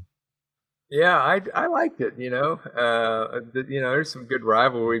imagine. Yeah, I liked it. There's some good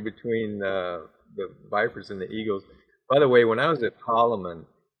rivalry between the Vipers and the Eagles. By the way, when I was at Holloman,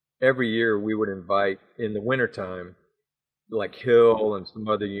 every year we would invite in the wintertime, like Hill and some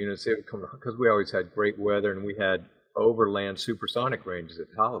other units. They would come because we always had great weather, and we had overland supersonic ranges at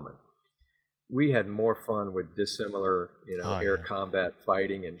Holloman. We had more fun with dissimilar, air combat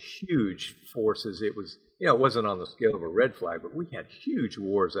fighting and huge forces. It was, it wasn't on the scale of a red flag, but we had huge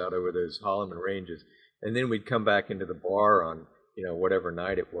wars out over those Holloman ranges. And then we'd come back into the bar on, whatever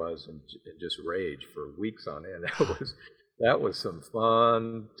night it was and just rage for weeks on end. That was some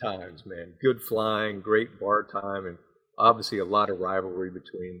fun times, man. Good flying, great bar time, and obviously a lot of rivalry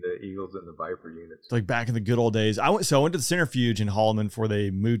between the Eagles and the Viper units. It's like back in the good old days. I went to the centrifuge in Holloman before they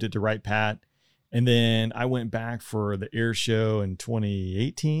moved it to Wright Pat. And then I went back for the air show in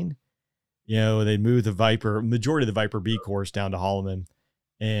 2018. They moved the majority of the Viper B course down to Holloman.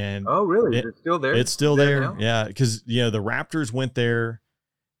 And oh, really? It's still there? It's still there. Yeah. Because, the Raptors went there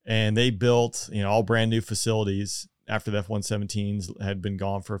and they built, all brand new facilities after the F-117s had been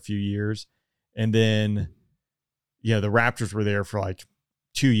gone for a few years. And then, the Raptors were there for like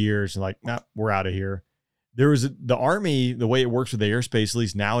 2 years and like, nah, we're out of here. There was the Army, the way it works with the airspace, at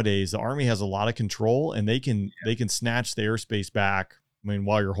least nowadays, the Army has a lot of control and they can snatch the airspace back.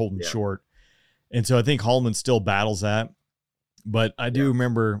 While you're holding short. And so I think Holloman still battles that. But I do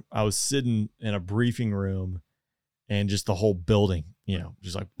remember I was sitting in a briefing room and just the whole building,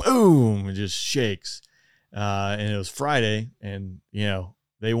 just like boom, it just shakes. And it was Friday and,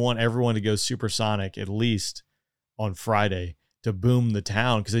 they want everyone to go supersonic at least on Friday to boom the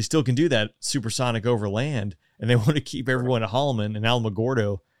town because they still can do that supersonic over land. And they want to keep everyone at Holloman and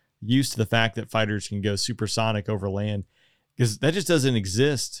Alamogordo used to the fact that fighters can go supersonic over land because that just doesn't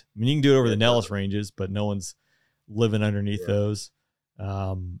exist. I mean, you can do it over the Nellis ranges, but no one's living underneath those.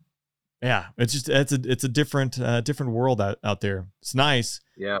 It's just, it's a different world out there. It's nice.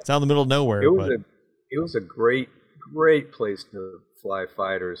 Yeah. It's out in the middle of nowhere. It was a great place to fly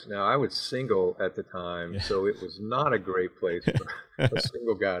fighters. Now I was single at the time, so it was not a great place for a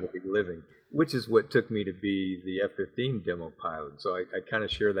single guy to be living, which is what took me to be the F-15 demo pilot. So I kind of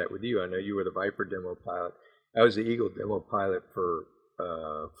share that with you. I know you were the Viper demo pilot. I was the Eagle demo pilot for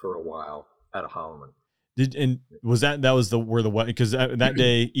a while out of Holloman. Was because that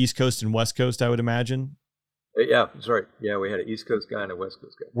day East Coast and West Coast, I would imagine. Yeah, that's right. Yeah, we had an East Coast guy and a West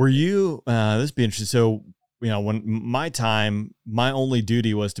Coast guy. Were you? This would be interesting. So when my only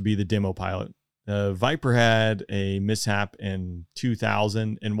duty was to be the demo pilot. Viper had a mishap in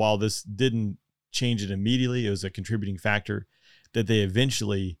 2000, and while this didn't change it immediately, it was a contributing factor that they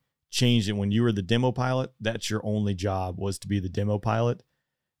eventually changed it. When you were the demo pilot, that's your only job was to be the demo pilot.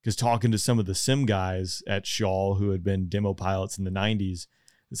 Because talking to some of the sim guys at Shaw who had been demo pilots in the 90s,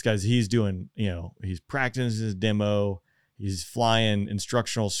 he's doing, he's practicing his demo, he's flying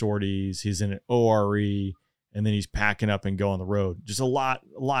instructional sorties, he's in an ORE, and then he's packing up and going on the road. Just a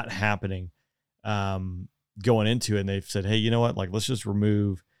lot happening going into it. And they've said, hey, you know what? Like, let's just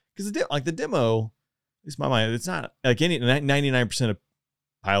remove, because the demo, at least in my mind, it's not like 99% of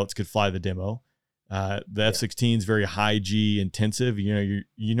pilots could fly the demo. The F-16 is very high G intensive. You're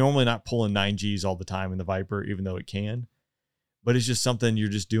normally not pulling 9Gs all the time in the Viper, even though it can. But it's just something you're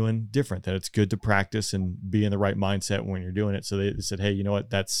just doing different, that it's good to practice and be in the right mindset when you're doing it. So they said, hey, you know what?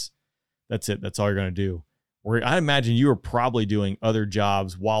 That's it. That's all you're going to do. Or I imagine you were probably doing other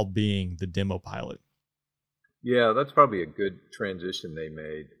jobs while being the demo pilot. Yeah, that's probably a good transition they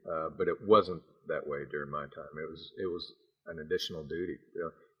made, but it wasn't that way during my time. It was an additional duty.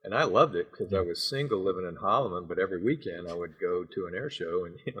 And I loved it because I was single living in Holloman, but every weekend I would go to an air show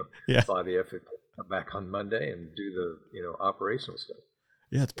and, fly the F-15, come back on Monday and do the, operational stuff.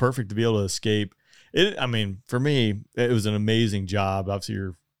 Yeah, it's perfect to be able to escape. For me, it was an amazing job. Obviously,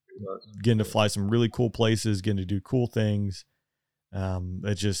 you're getting to fly some really cool places, getting to do cool things.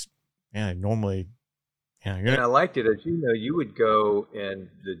 It's just, normally. And I liked it. As you know, you would go and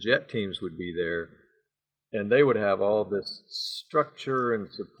the jet teams would be there. And they would have all this structure and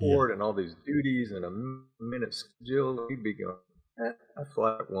support and all these duties and a minute schedule. We'd be going, I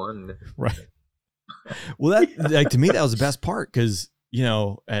fly at one. Right. Well, that to me, that was the best part because,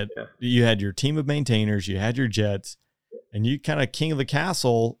 you had your team of maintainers, you had your jets, and you kind of king of the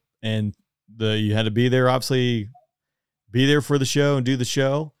castle. And you had to be there, obviously, be there for the show and do the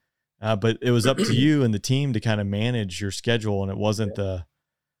show. But it was up to you and the team to kind of manage your schedule. And it wasn't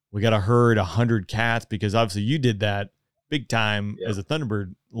we got to herd 100 cats, because obviously you did that big time as a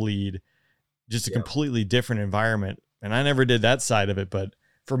Thunderbird lead, just a completely different environment. And I never did that side of it. But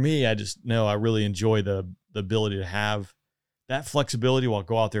for me, I just know I really enjoy the ability to have that flexibility while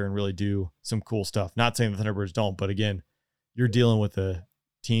go out there and really do some cool stuff. Not saying the Thunderbirds don't, but again, you're dealing with a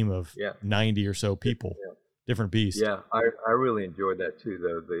team of 90 or so people, different beasts. Yeah, I really enjoyed that too,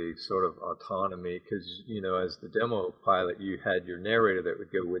 though, the sort of autonomy, because, as the demo pilot, you had your narrator that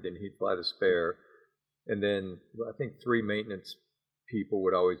would go with you, and he'd fly the spare, And then I think 3 maintenance people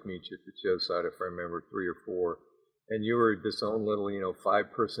would always meet you at the show site, if I remember, 3 or 4. And you were this own little,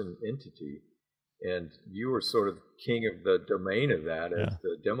 5-person entity. And you were sort of king of the domain of that as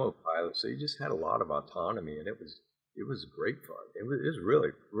the demo pilot. So you just had a lot of autonomy, and it was great fun. It was really,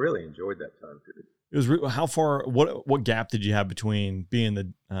 really enjoyed that time period. It was how far, what gap did you have between being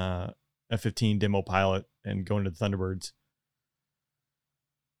the F-15 demo pilot and going to the Thunderbirds?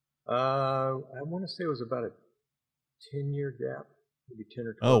 I want to say it was about a 10-year gap, maybe 10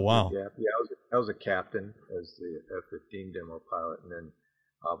 or 12 Oh, wow. year gap. Yeah, I was a captain as the F-15 demo pilot, and then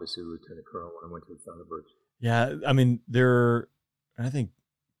obviously lieutenant colonel when I went to the Thunderbirds. Yeah, I mean, I think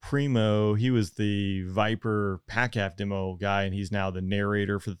Primo, he was the Viper PACAF demo guy, and he's now the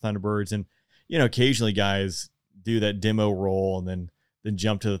narrator for the Thunderbirds. And, occasionally guys do that demo role and then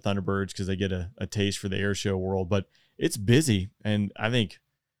jump to the Thunderbirds because they get a taste for the air show world. But it's busy. And I think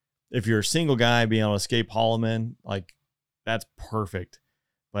if you're a single guy being able to escape Holloman, like, that's perfect.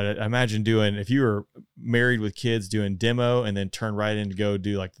 But I imagine if you were married with kids, doing demo and then turn right in to go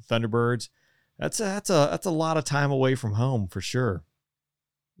do like the Thunderbirds, that's a lot of time away from home for sure.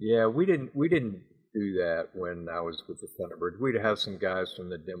 Yeah, we didn't do that when I was with the Thunderbirds. We'd have some guys from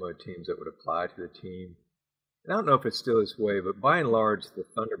the demo teams that would apply to the team. And I don't know if it's still this way, but by and large, the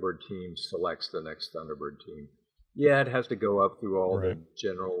Thunderbird team selects the next Thunderbird team. Yeah, it has to go up through all the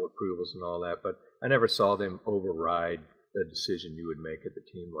general approvals and all that, but I never saw them override the decision you would make at the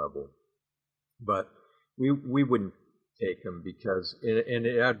team level. But we wouldn't take them because, and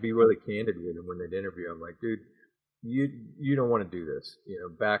I'd be really candid with them when they'd interview. I'm like, dude, you don't want to do this,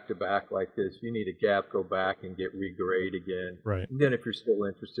 back to back like this. You need a gap, go back and get regrade again. Right. And then if you're still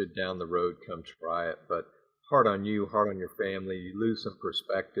interested down the road, come try it. But hard on you, hard on your family. You lose some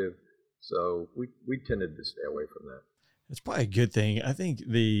perspective. So we tended to stay away from that. It's probably a good thing. I think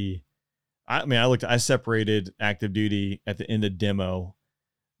I separated active duty at the end of demo,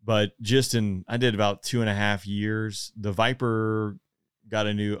 but I did about 2.5 years. The Viper got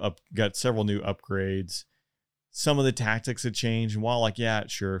several new upgrades. Some of the tactics had changed. And while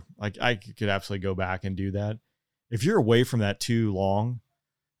sure, I could absolutely go back and do that. If you're away from that too long,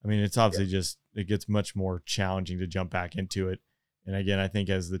 I mean, it's obviously it gets much more challenging to jump back into it. And again, I think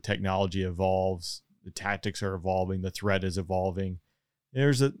as the technology evolves, the tactics are evolving, the threat is evolving.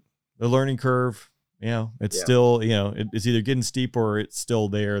 There's the learning curve. It's still, it's either getting steep or it's still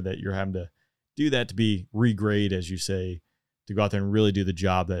there that you're having to do that to be regrade, as you say, to go out there and really do the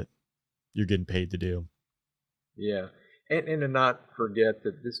job that you're getting paid to do. Yeah. And to not forget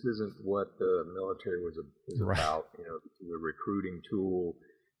that this isn't what the military is about. This is a recruiting tool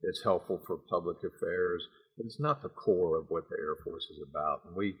that's helpful for public affairs. But it's not the core of what the Air Force is about.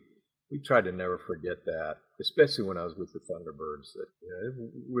 And we tried to never forget that, especially when I was with the Thunderbirds, that it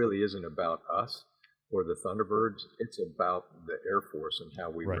really isn't about us or the Thunderbirds. It's about the Air Force and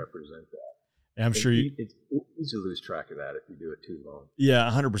how we represent that. And I'm sure it's easy to lose track of that if you do it too long.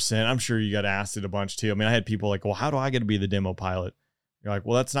 Yeah, 100%. I'm sure you got asked it a bunch too. I mean, I had people like, well, how do I get to be the demo pilot? You're like,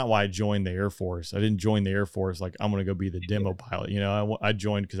 well, that's not why I joined the Air Force. I didn't join the Air Force like I'm going to go be the demo pilot. I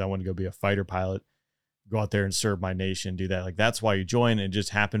joined because I wanted to go be a fighter pilot, go out there and serve my nation, do that. Like, that's why you join. It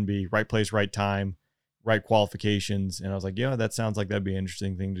just happened to be right place, right time, right qualifications. And I was like, that sounds like that'd be an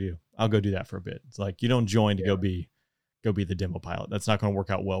interesting thing to do. I'll go do that for a bit. It's like, you don't join to go be the demo pilot. That's not going to work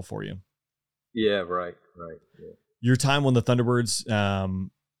out well for you. Yeah, right. Yeah. Your time on the Thunderbirds,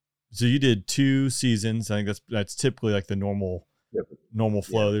 so you did 2 seasons. I think that's typically like the normal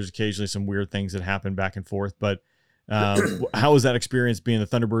flow. Yeah. There's occasionally some weird things that happen back and forth. But how was that experience being the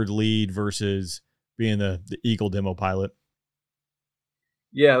Thunderbird lead versus being the Eagle demo pilot?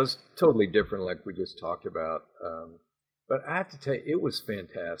 Yeah, it was totally different, like we just talked about. But I have to tell you, it was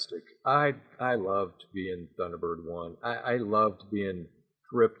fantastic. I loved being Thunderbird 1. I loved being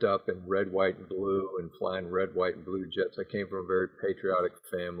ripped up in red, white, and blue and flying red, white, and blue jets. I came from a very patriotic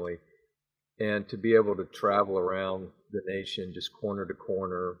family. And to be able to travel around the nation, just corner to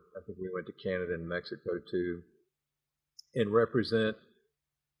corner, I think we went to Canada and Mexico too, and represent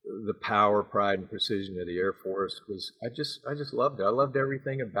the power, pride, and precision of the Air Force I just loved it. I loved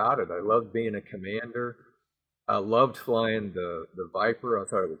everything about it. I loved being a commander. I loved flying the Viper. I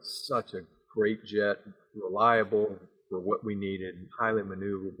thought it was such a great jet, reliable for what we needed, highly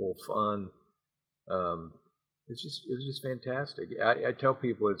maneuverable, fun. It was just fantastic. I tell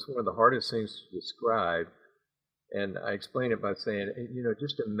people it's one of the hardest things to describe, and I explain it by saying,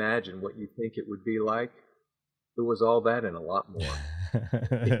 just imagine what you think it would be like. It was all that and a lot more.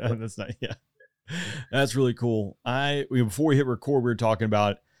 That's really cool. Before we hit record, we were talking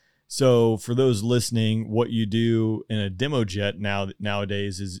about, So for those listening, what you do in a demo jet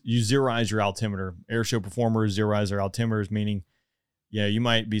nowadays is you zeroize your altimeter. Airshow performers zeroize their altimeters, meaning, you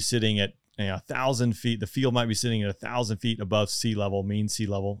might be sitting at 1,000 feet. The field might be sitting at 1,000 feet above sea level, mean sea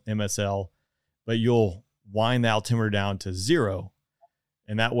level, MSL, but you'll wind the altimeter down to 0.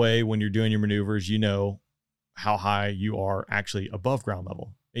 And that way, when you're doing your maneuvers, you know how high you are actually above ground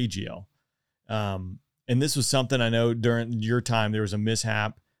level, AGL. And this was something I know during your time, there was a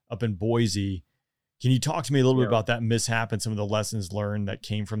mishap up in Boise. Can you talk to me a little bit about that mishap and some of the lessons learned that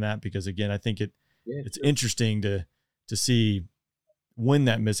came from that? Because again, I think it's interesting to see when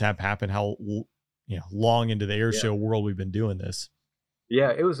that mishap happened, how long into the air show world we've been doing this.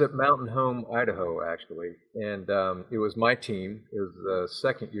 Yeah, it was at Mountain Home, Idaho, actually. And it was my team. It was the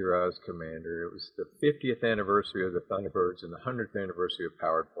second year I was commander. It was the 50th anniversary of the Thunderbirds and the 100th anniversary of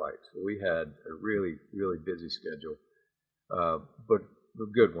Powered Flight. So we had a really, really busy schedule, but a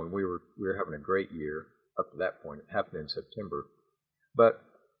good one. We were having a great year up to that point. It happened in September. But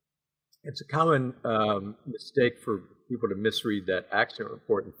it's a common mistake for people to misread that accident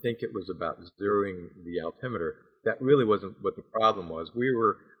report and think it was about zeroing the altimeter. That really wasn't what the problem was. We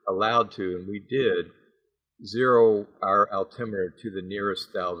were allowed to, and we did, zero our altimeter to the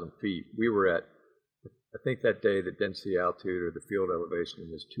nearest 1,000 feet. We were at, I think that day, the density altitude or the field elevation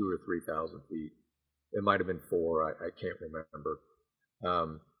was 2,000 or 3,000 feet. It might have been 4, I can't remember.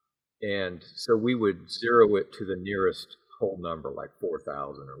 And so we would zero it to the nearest whole number, like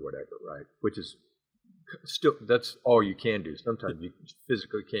 4,000 or whatever, right? Which is still, that's all you can do. Sometimes you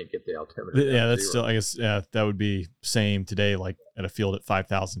physically can't get the altimeter. Yeah, that's still, I guess, that would be same today, like at a field at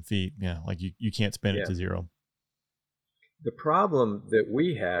 5,000 feet. Yeah, like you can't spin it to 0. The problem that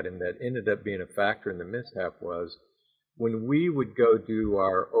we had, and that ended up being a factor in the mishap, was when we would go do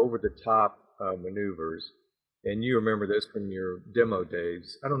our over-the-top maneuvers, and you remember this from your demo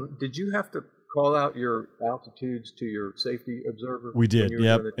days. Did you have to call out your altitudes to your safety observer? We did,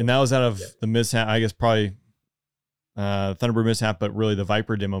 yep. And that was out of the mishap, I guess probably Thunderbird mishap, but really the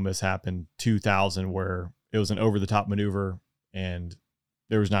Viper demo mishap in 2000, where it was an over-the-top maneuver, and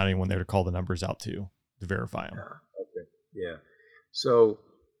there was not anyone there to call the numbers out to verify them. Okay, yeah. So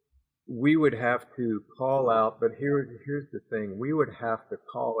we would have to call out, but here's the thing. We would have to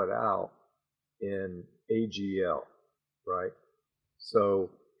call it out in AGL, right? So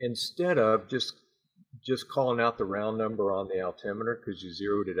instead of just calling out the round number on the altimeter because you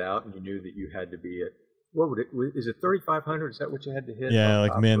zeroed it out and you knew that you had to be at, is it 3,500? Is that what you had to hit? Yeah,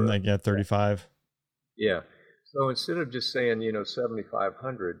 like min, like 35. Yeah. So instead of just saying,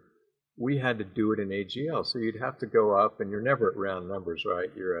 7,500, we had to do it in AGL. So you'd have to go up, and you're never at round numbers, right?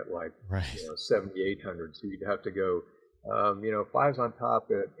 You're at 7,800. So you'd have to go, 5's on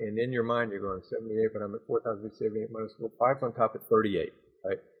top, and in your mind you're going 78, but I'm at 4,078 minus 4. 5's on top at 38,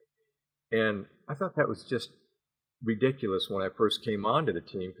 right? And I thought that was just ridiculous when I first came onto the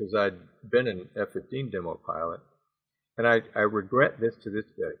team, because I'd been an F-15 demo pilot, and I regret this to this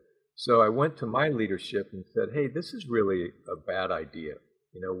day. So I went to my leadership and said, hey, this is really a bad idea.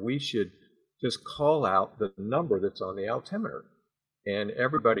 We should just call out the number that's on the altimeter, and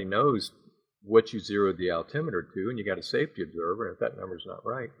everybody knows what you zeroed the altimeter to, and you got a safety observer, and if that number's not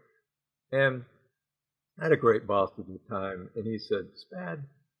right. And I had a great boss at the time, and he said, Spad,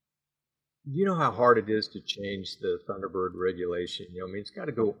 you know how hard it is to change the Thunderbird regulation? It's got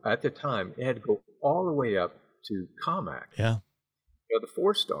to go, at the time, it had to go all the way up to COMAC. Yeah. The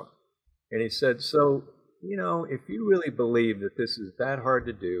 4-star. And he said, so, if you really believe that this is that hard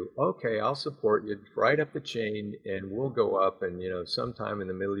to do, okay, I'll support you right up the chain, and we'll go up, and, sometime in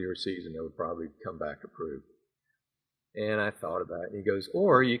the middle of your season, it would probably come back approved. And I thought about it, and he goes,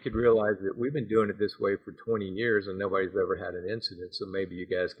 or you could realize that we've been doing it this way for 20 years, and nobody's ever had an incident, so maybe you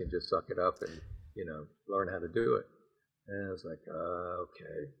guys can just suck it up and, learn how to do it. And I was like,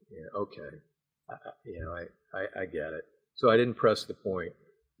 okay. I get it. So I didn't press the point,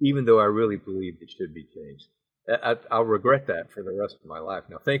 even though I really believed it should be changed. I'll regret that for the rest of my life.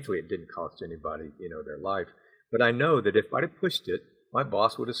 Now, thankfully, it didn't cost anybody, their life. But I know that if I'd have pushed it, my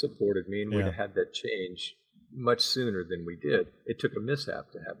boss would have supported me, and we'd have had that change much sooner than we did. It took a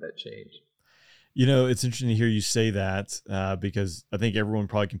mishap to have that change. It's interesting to hear you say that, because I think everyone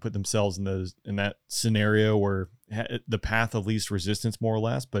probably can put themselves in that scenario where the path of least resistance, more or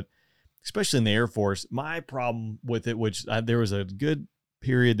less. But especially in the Air Force, my problem with it, which there was a good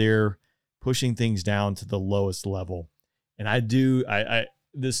period there pushing things down to the lowest level. And I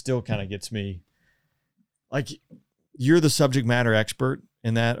this still kind of gets me, like, you're the subject matter expert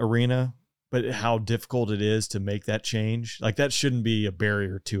in that arena, but how difficult it is to make that change. Like, that shouldn't be a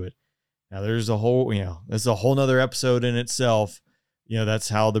barrier to it. Now there's a whole, that's a whole nother episode in itself, that's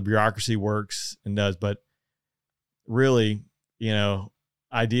how the bureaucracy works and does. But really,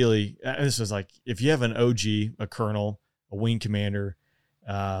 ideally, this was like, if you have an OG, a colonel, a wing commander,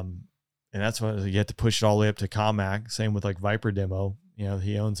 and that's why you have to push it all the way up to Comac. Same with like Viper Demo,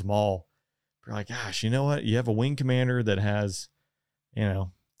 he owns them all. You're like, gosh, you know what? You have a wing commander that has,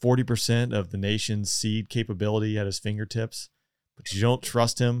 40% of the nation's seed capability at his fingertips, but you don't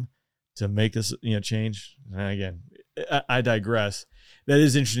trust him to make this, change. And again, I digress. That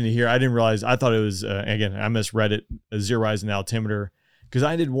is interesting to hear. I didn't realize, I thought it was, again, I misread it, a zeroizing altimeter, because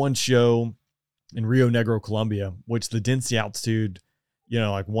I did one show in Rio Negro, Colombia, which the density altitude,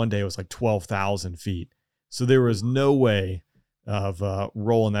 like one day was like 12,000 feet. So there was no way of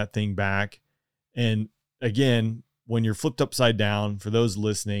rolling that thing back. And again, when you're flipped upside down, for those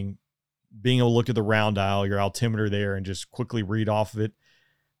listening, being able to look at the round dial, your altimeter there, and just quickly read off of it,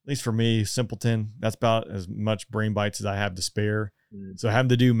 at least for me, simpleton, that's about as much brain bites as I have to spare. So having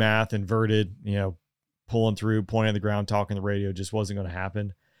to do math inverted, pulling through, pointing at the ground, talking the radio just wasn't going to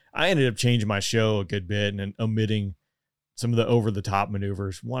happen. I ended up changing my show a good bit and omitting some of the over-the-top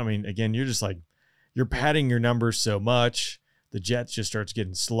maneuvers. One, I mean, again, you're just like, you're padding your numbers so much, the jet just starts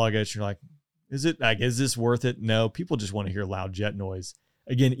getting sluggish. You're like, is this worth it? No, people just want to hear loud jet noise.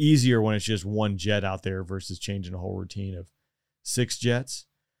 Again, easier when it's just one jet out there versus changing a whole routine of 6 jets.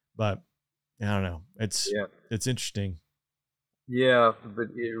 But I don't know. It's interesting. Yeah, but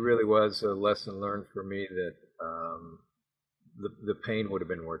it really was a lesson learned for me that the pain would have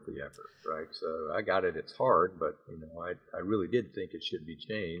been worth the effort, right? So I got it. It's hard, but I really did think it should be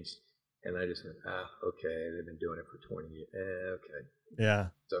changed, and I just went, okay, they've been doing it for 20 years. Okay. Yeah.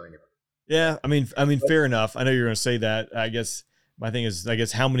 So anyway. Yeah, I mean, fair enough. I know you're going to say that. I guess my thing is,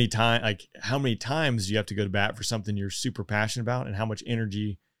 how many times do you have to go to bat for something you're super passionate about, and how much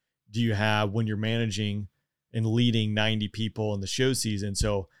energy do you have when you're managing and leading 90 people in the show season?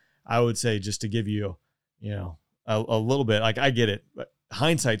 So I would say, just to give you, a little bit, like, I get it, but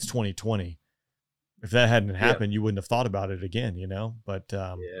hindsight's 2020. If that hadn't happened, you wouldn't have thought about it again, but,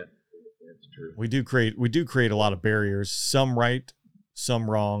 yeah, that's true. We do create a lot of barriers, some right, some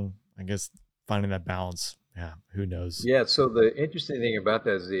wrong. I guess finding that balance. Yeah. Who knows? Yeah. So the interesting thing about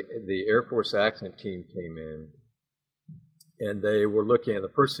that is the Air Force accident team came in, and they were looking at, the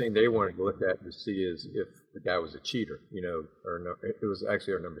first thing they wanted to look at to see is if the guy was a cheater, or no, it was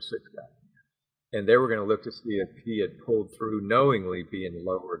actually our number 6 guy. And they were going to look to see if he had pulled through knowingly being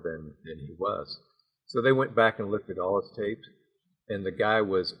lower than he was. So they went back and looked at all his tapes, and the guy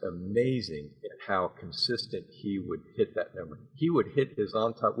was amazing at how consistent he would hit that number. He would hit his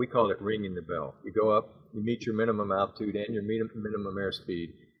on top, we called it ringing the bell. You go up, you meet your minimum altitude and your minimum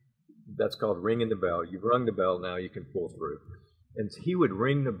airspeed. That's called ringing the bell. You've rung the bell, now you can pull through. And he would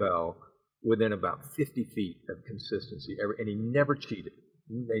ring the bell within about 50 feet of consistency, and he never cheated.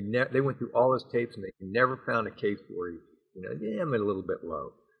 They went through all his tapes, and they never found a case where I'm a little bit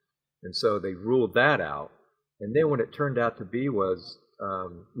low. And so they ruled that out. And then what it turned out to be was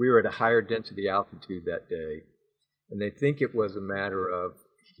we were at a higher density altitude that day, and they think it was a matter of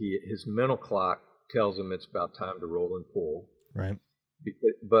his mental clock tells him it's about time to roll and pull. Right.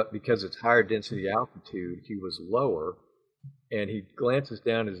 But because it's higher density altitude, he was lower, and he glances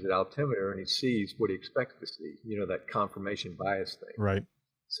down at his altimeter and he sees what he expects to see, that confirmation bias thing. Right.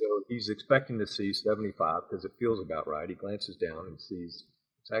 So he's expecting to see 75 because it feels about right. He glances down and sees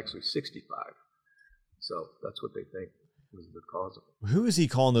it's actually 65. So that's what they think was the cause of it. Who is he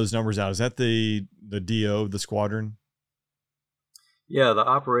calling those numbers out? Is that the DO of the squadron? Yeah, the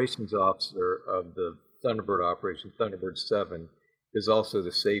operations officer of the Thunderbird operation, Thunderbird 7, is also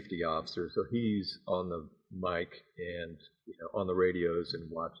the safety officer. So he's on the mic and on the radios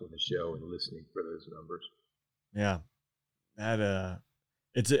and watching the show and listening for those numbers. Yeah, that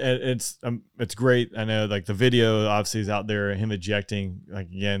it's great. I know, like, the video obviously is out there, him ejecting, like,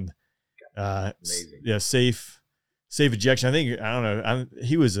 again. Amazing. Yeah, safe ejection. I think, I don't know,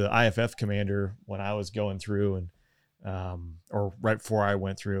 he was an IFF commander when I was going through, and or right before I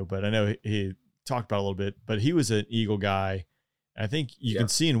went through, but I know he talked about it a little bit, but he was an Eagle guy. I think you can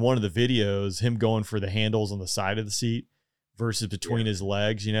see in one of the videos him going for the handles on the side of the seat versus between his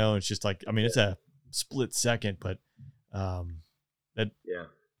legs. It's just like, I mean, it's a split second, but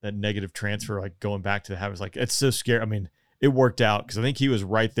that negative transfer, like going back to the habits, like, it's so scary. I mean, it worked out because I think he was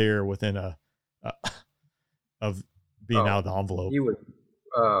right there within of being out of the envelope.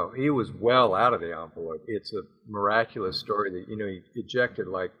 He was well out of the envelope. It's a miraculous story that he ejected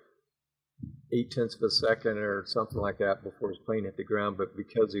like 0.8 of a second or something like that before his plane hit the ground. But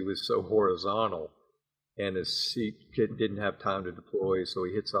because he was so horizontal and his seat didn't have time to deploy, so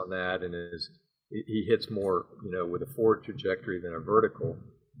he hits on that, and he hits more, with a forward trajectory than a vertical,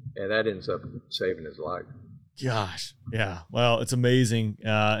 and that ends up saving his life. Gosh, yeah. Well, it's amazing.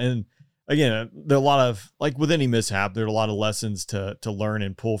 And again, there are a lot of, like with any mishap, there are a lot of lessons to learn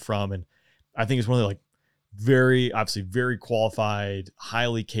and pull from. And I think it's one of the, like, obviously very qualified,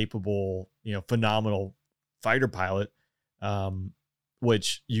 highly capable, phenomenal fighter pilot,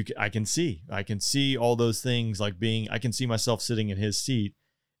 which I can see all those things, like I can see myself sitting in his seat.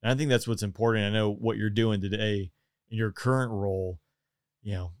 And I think that's what's important. I know what you're doing today in your current role,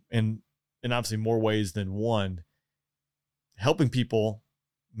 and obviously more ways than one, helping people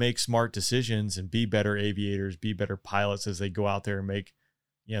make smart decisions and be better aviators, be better pilots as they go out there and make,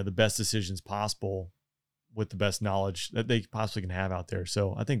 the best decisions possible with the best knowledge that they possibly can have out there.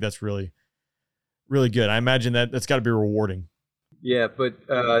 So I think that's really, really good. I imagine that's got to be rewarding. Yeah, but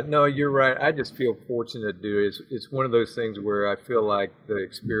no, you're right. I just feel fortunate to do it. It's one of those things where I feel like the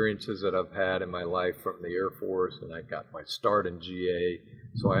experiences that I've had in my life from the Air Force, and I got my start in GA,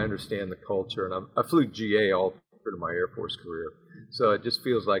 so I understand the culture. And I flew GA all through my Air Force career, so it just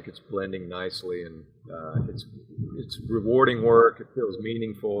feels like it's blending nicely, and it's rewarding work. It feels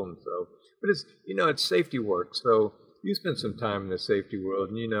meaningful, and so. But it's safety work. So you spend some time in the safety world,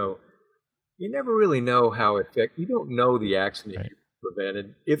 and you never really know how you don't know the accident Right. you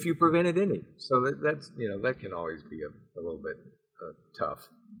prevented, if you prevented any. So that's that can always be a little bit tough.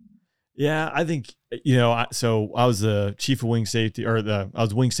 Yeah, I think, so I was the chief of wing safety, I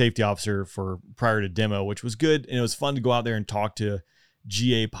was wing safety officer prior to demo, which was good. And it was fun to go out there and talk to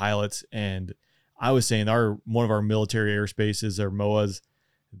GA pilots. And I was saying one of our military airspaces, or MOAs,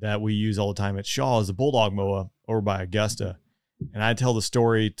 that we use all the time at Shaw is the Bulldog MOA over by Augusta. And I tell the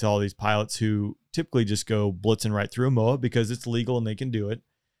story to all these pilots who typically just go blitzing right through a MOA because it's legal and they can do it.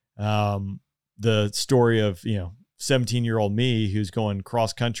 The story of, 17-year-old me who's going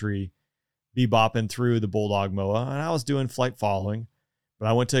cross country, bebopping through the Bulldog MOA. And I was doing flight following, but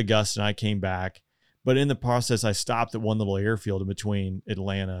I went to Augusta and I came back. But in the process, I stopped at one little airfield in between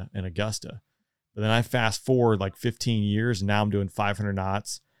Atlanta and Augusta. But then I fast forward like 15 years, and now I'm doing 500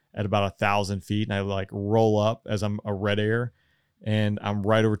 knots at about 1,000 feet. And I like roll up as I'm a red air, and I'm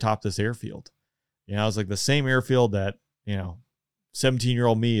right over top this airfield. I was like the same airfield that,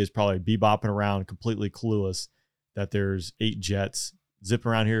 17-year-old me is probably bebopping around completely clueless that there's 8 jets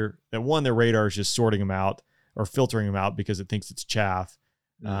zipping around here. That one, their radar is just sorting them out or filtering them out because it thinks it's chaff.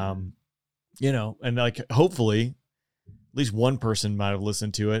 And like hopefully at least one person might have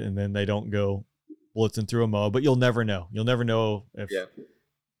listened to it, and then they don't go blitzing through a MOA, but you'll never know. You'll never know if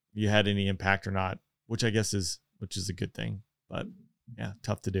you had any impact or not, which I guess is a good thing, but yeah,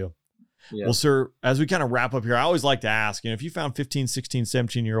 tough to do. Yeah. Well, sir, as we kind of wrap up here, I always like to ask, if you found 15, 16,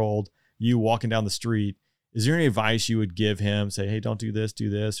 17-year-old you walking down the street, is there any advice you would give him? Say, hey, don't do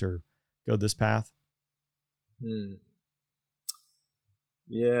this, or go this path?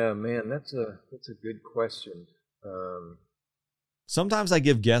 Yeah, man, that's a good question. Sometimes I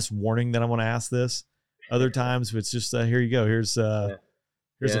give guests warning that I want to ask this. Other times it's just, here you go. Here's a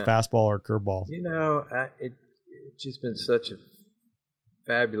fastball or a curveball. It's just been such a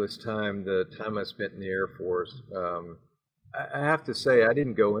fabulous time, the time I spent in the Air Force. I have to say, I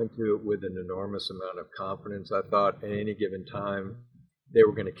didn't go into it with an enormous amount of confidence. I thought at any given time they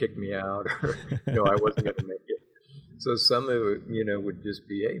were going to kick me out, or I wasn't going to make it. So some of it, would just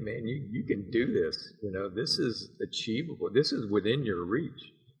be, hey, man, you can do this. This is achievable. This is within your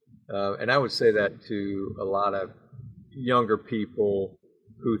reach. And I would say that to a lot of younger people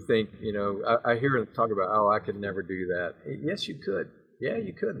who think, I hear them talk about, oh, I could never do that. Yes, you could. Yeah,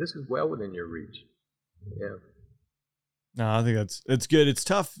 you could. This is well within your reach. Yeah. No, I think it's good. It's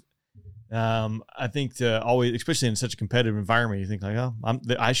tough. I think to always, especially in such a competitive environment, you think like, oh,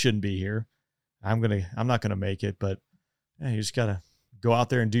 I shouldn't be here. I'm not gonna make it. But yeah, you just gotta go out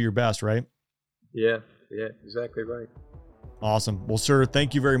there and do your best, right? Yeah, exactly right. Awesome. Well, sir,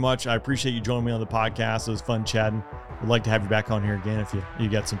 thank you very much. I appreciate you joining me on the podcast. It was fun chatting. I'd like to have you back on here again if you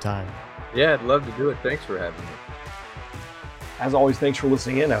got some time. Yeah, I'd love to do it. Thanks for having me. As always, thanks for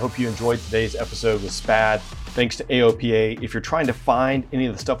listening in. I hope you enjoyed today's episode with SPAD. Thanks to AOPA. If you're trying to find any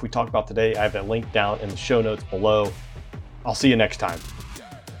of the stuff we talked about today, I have a link down in the show notes below. I'll see you next time.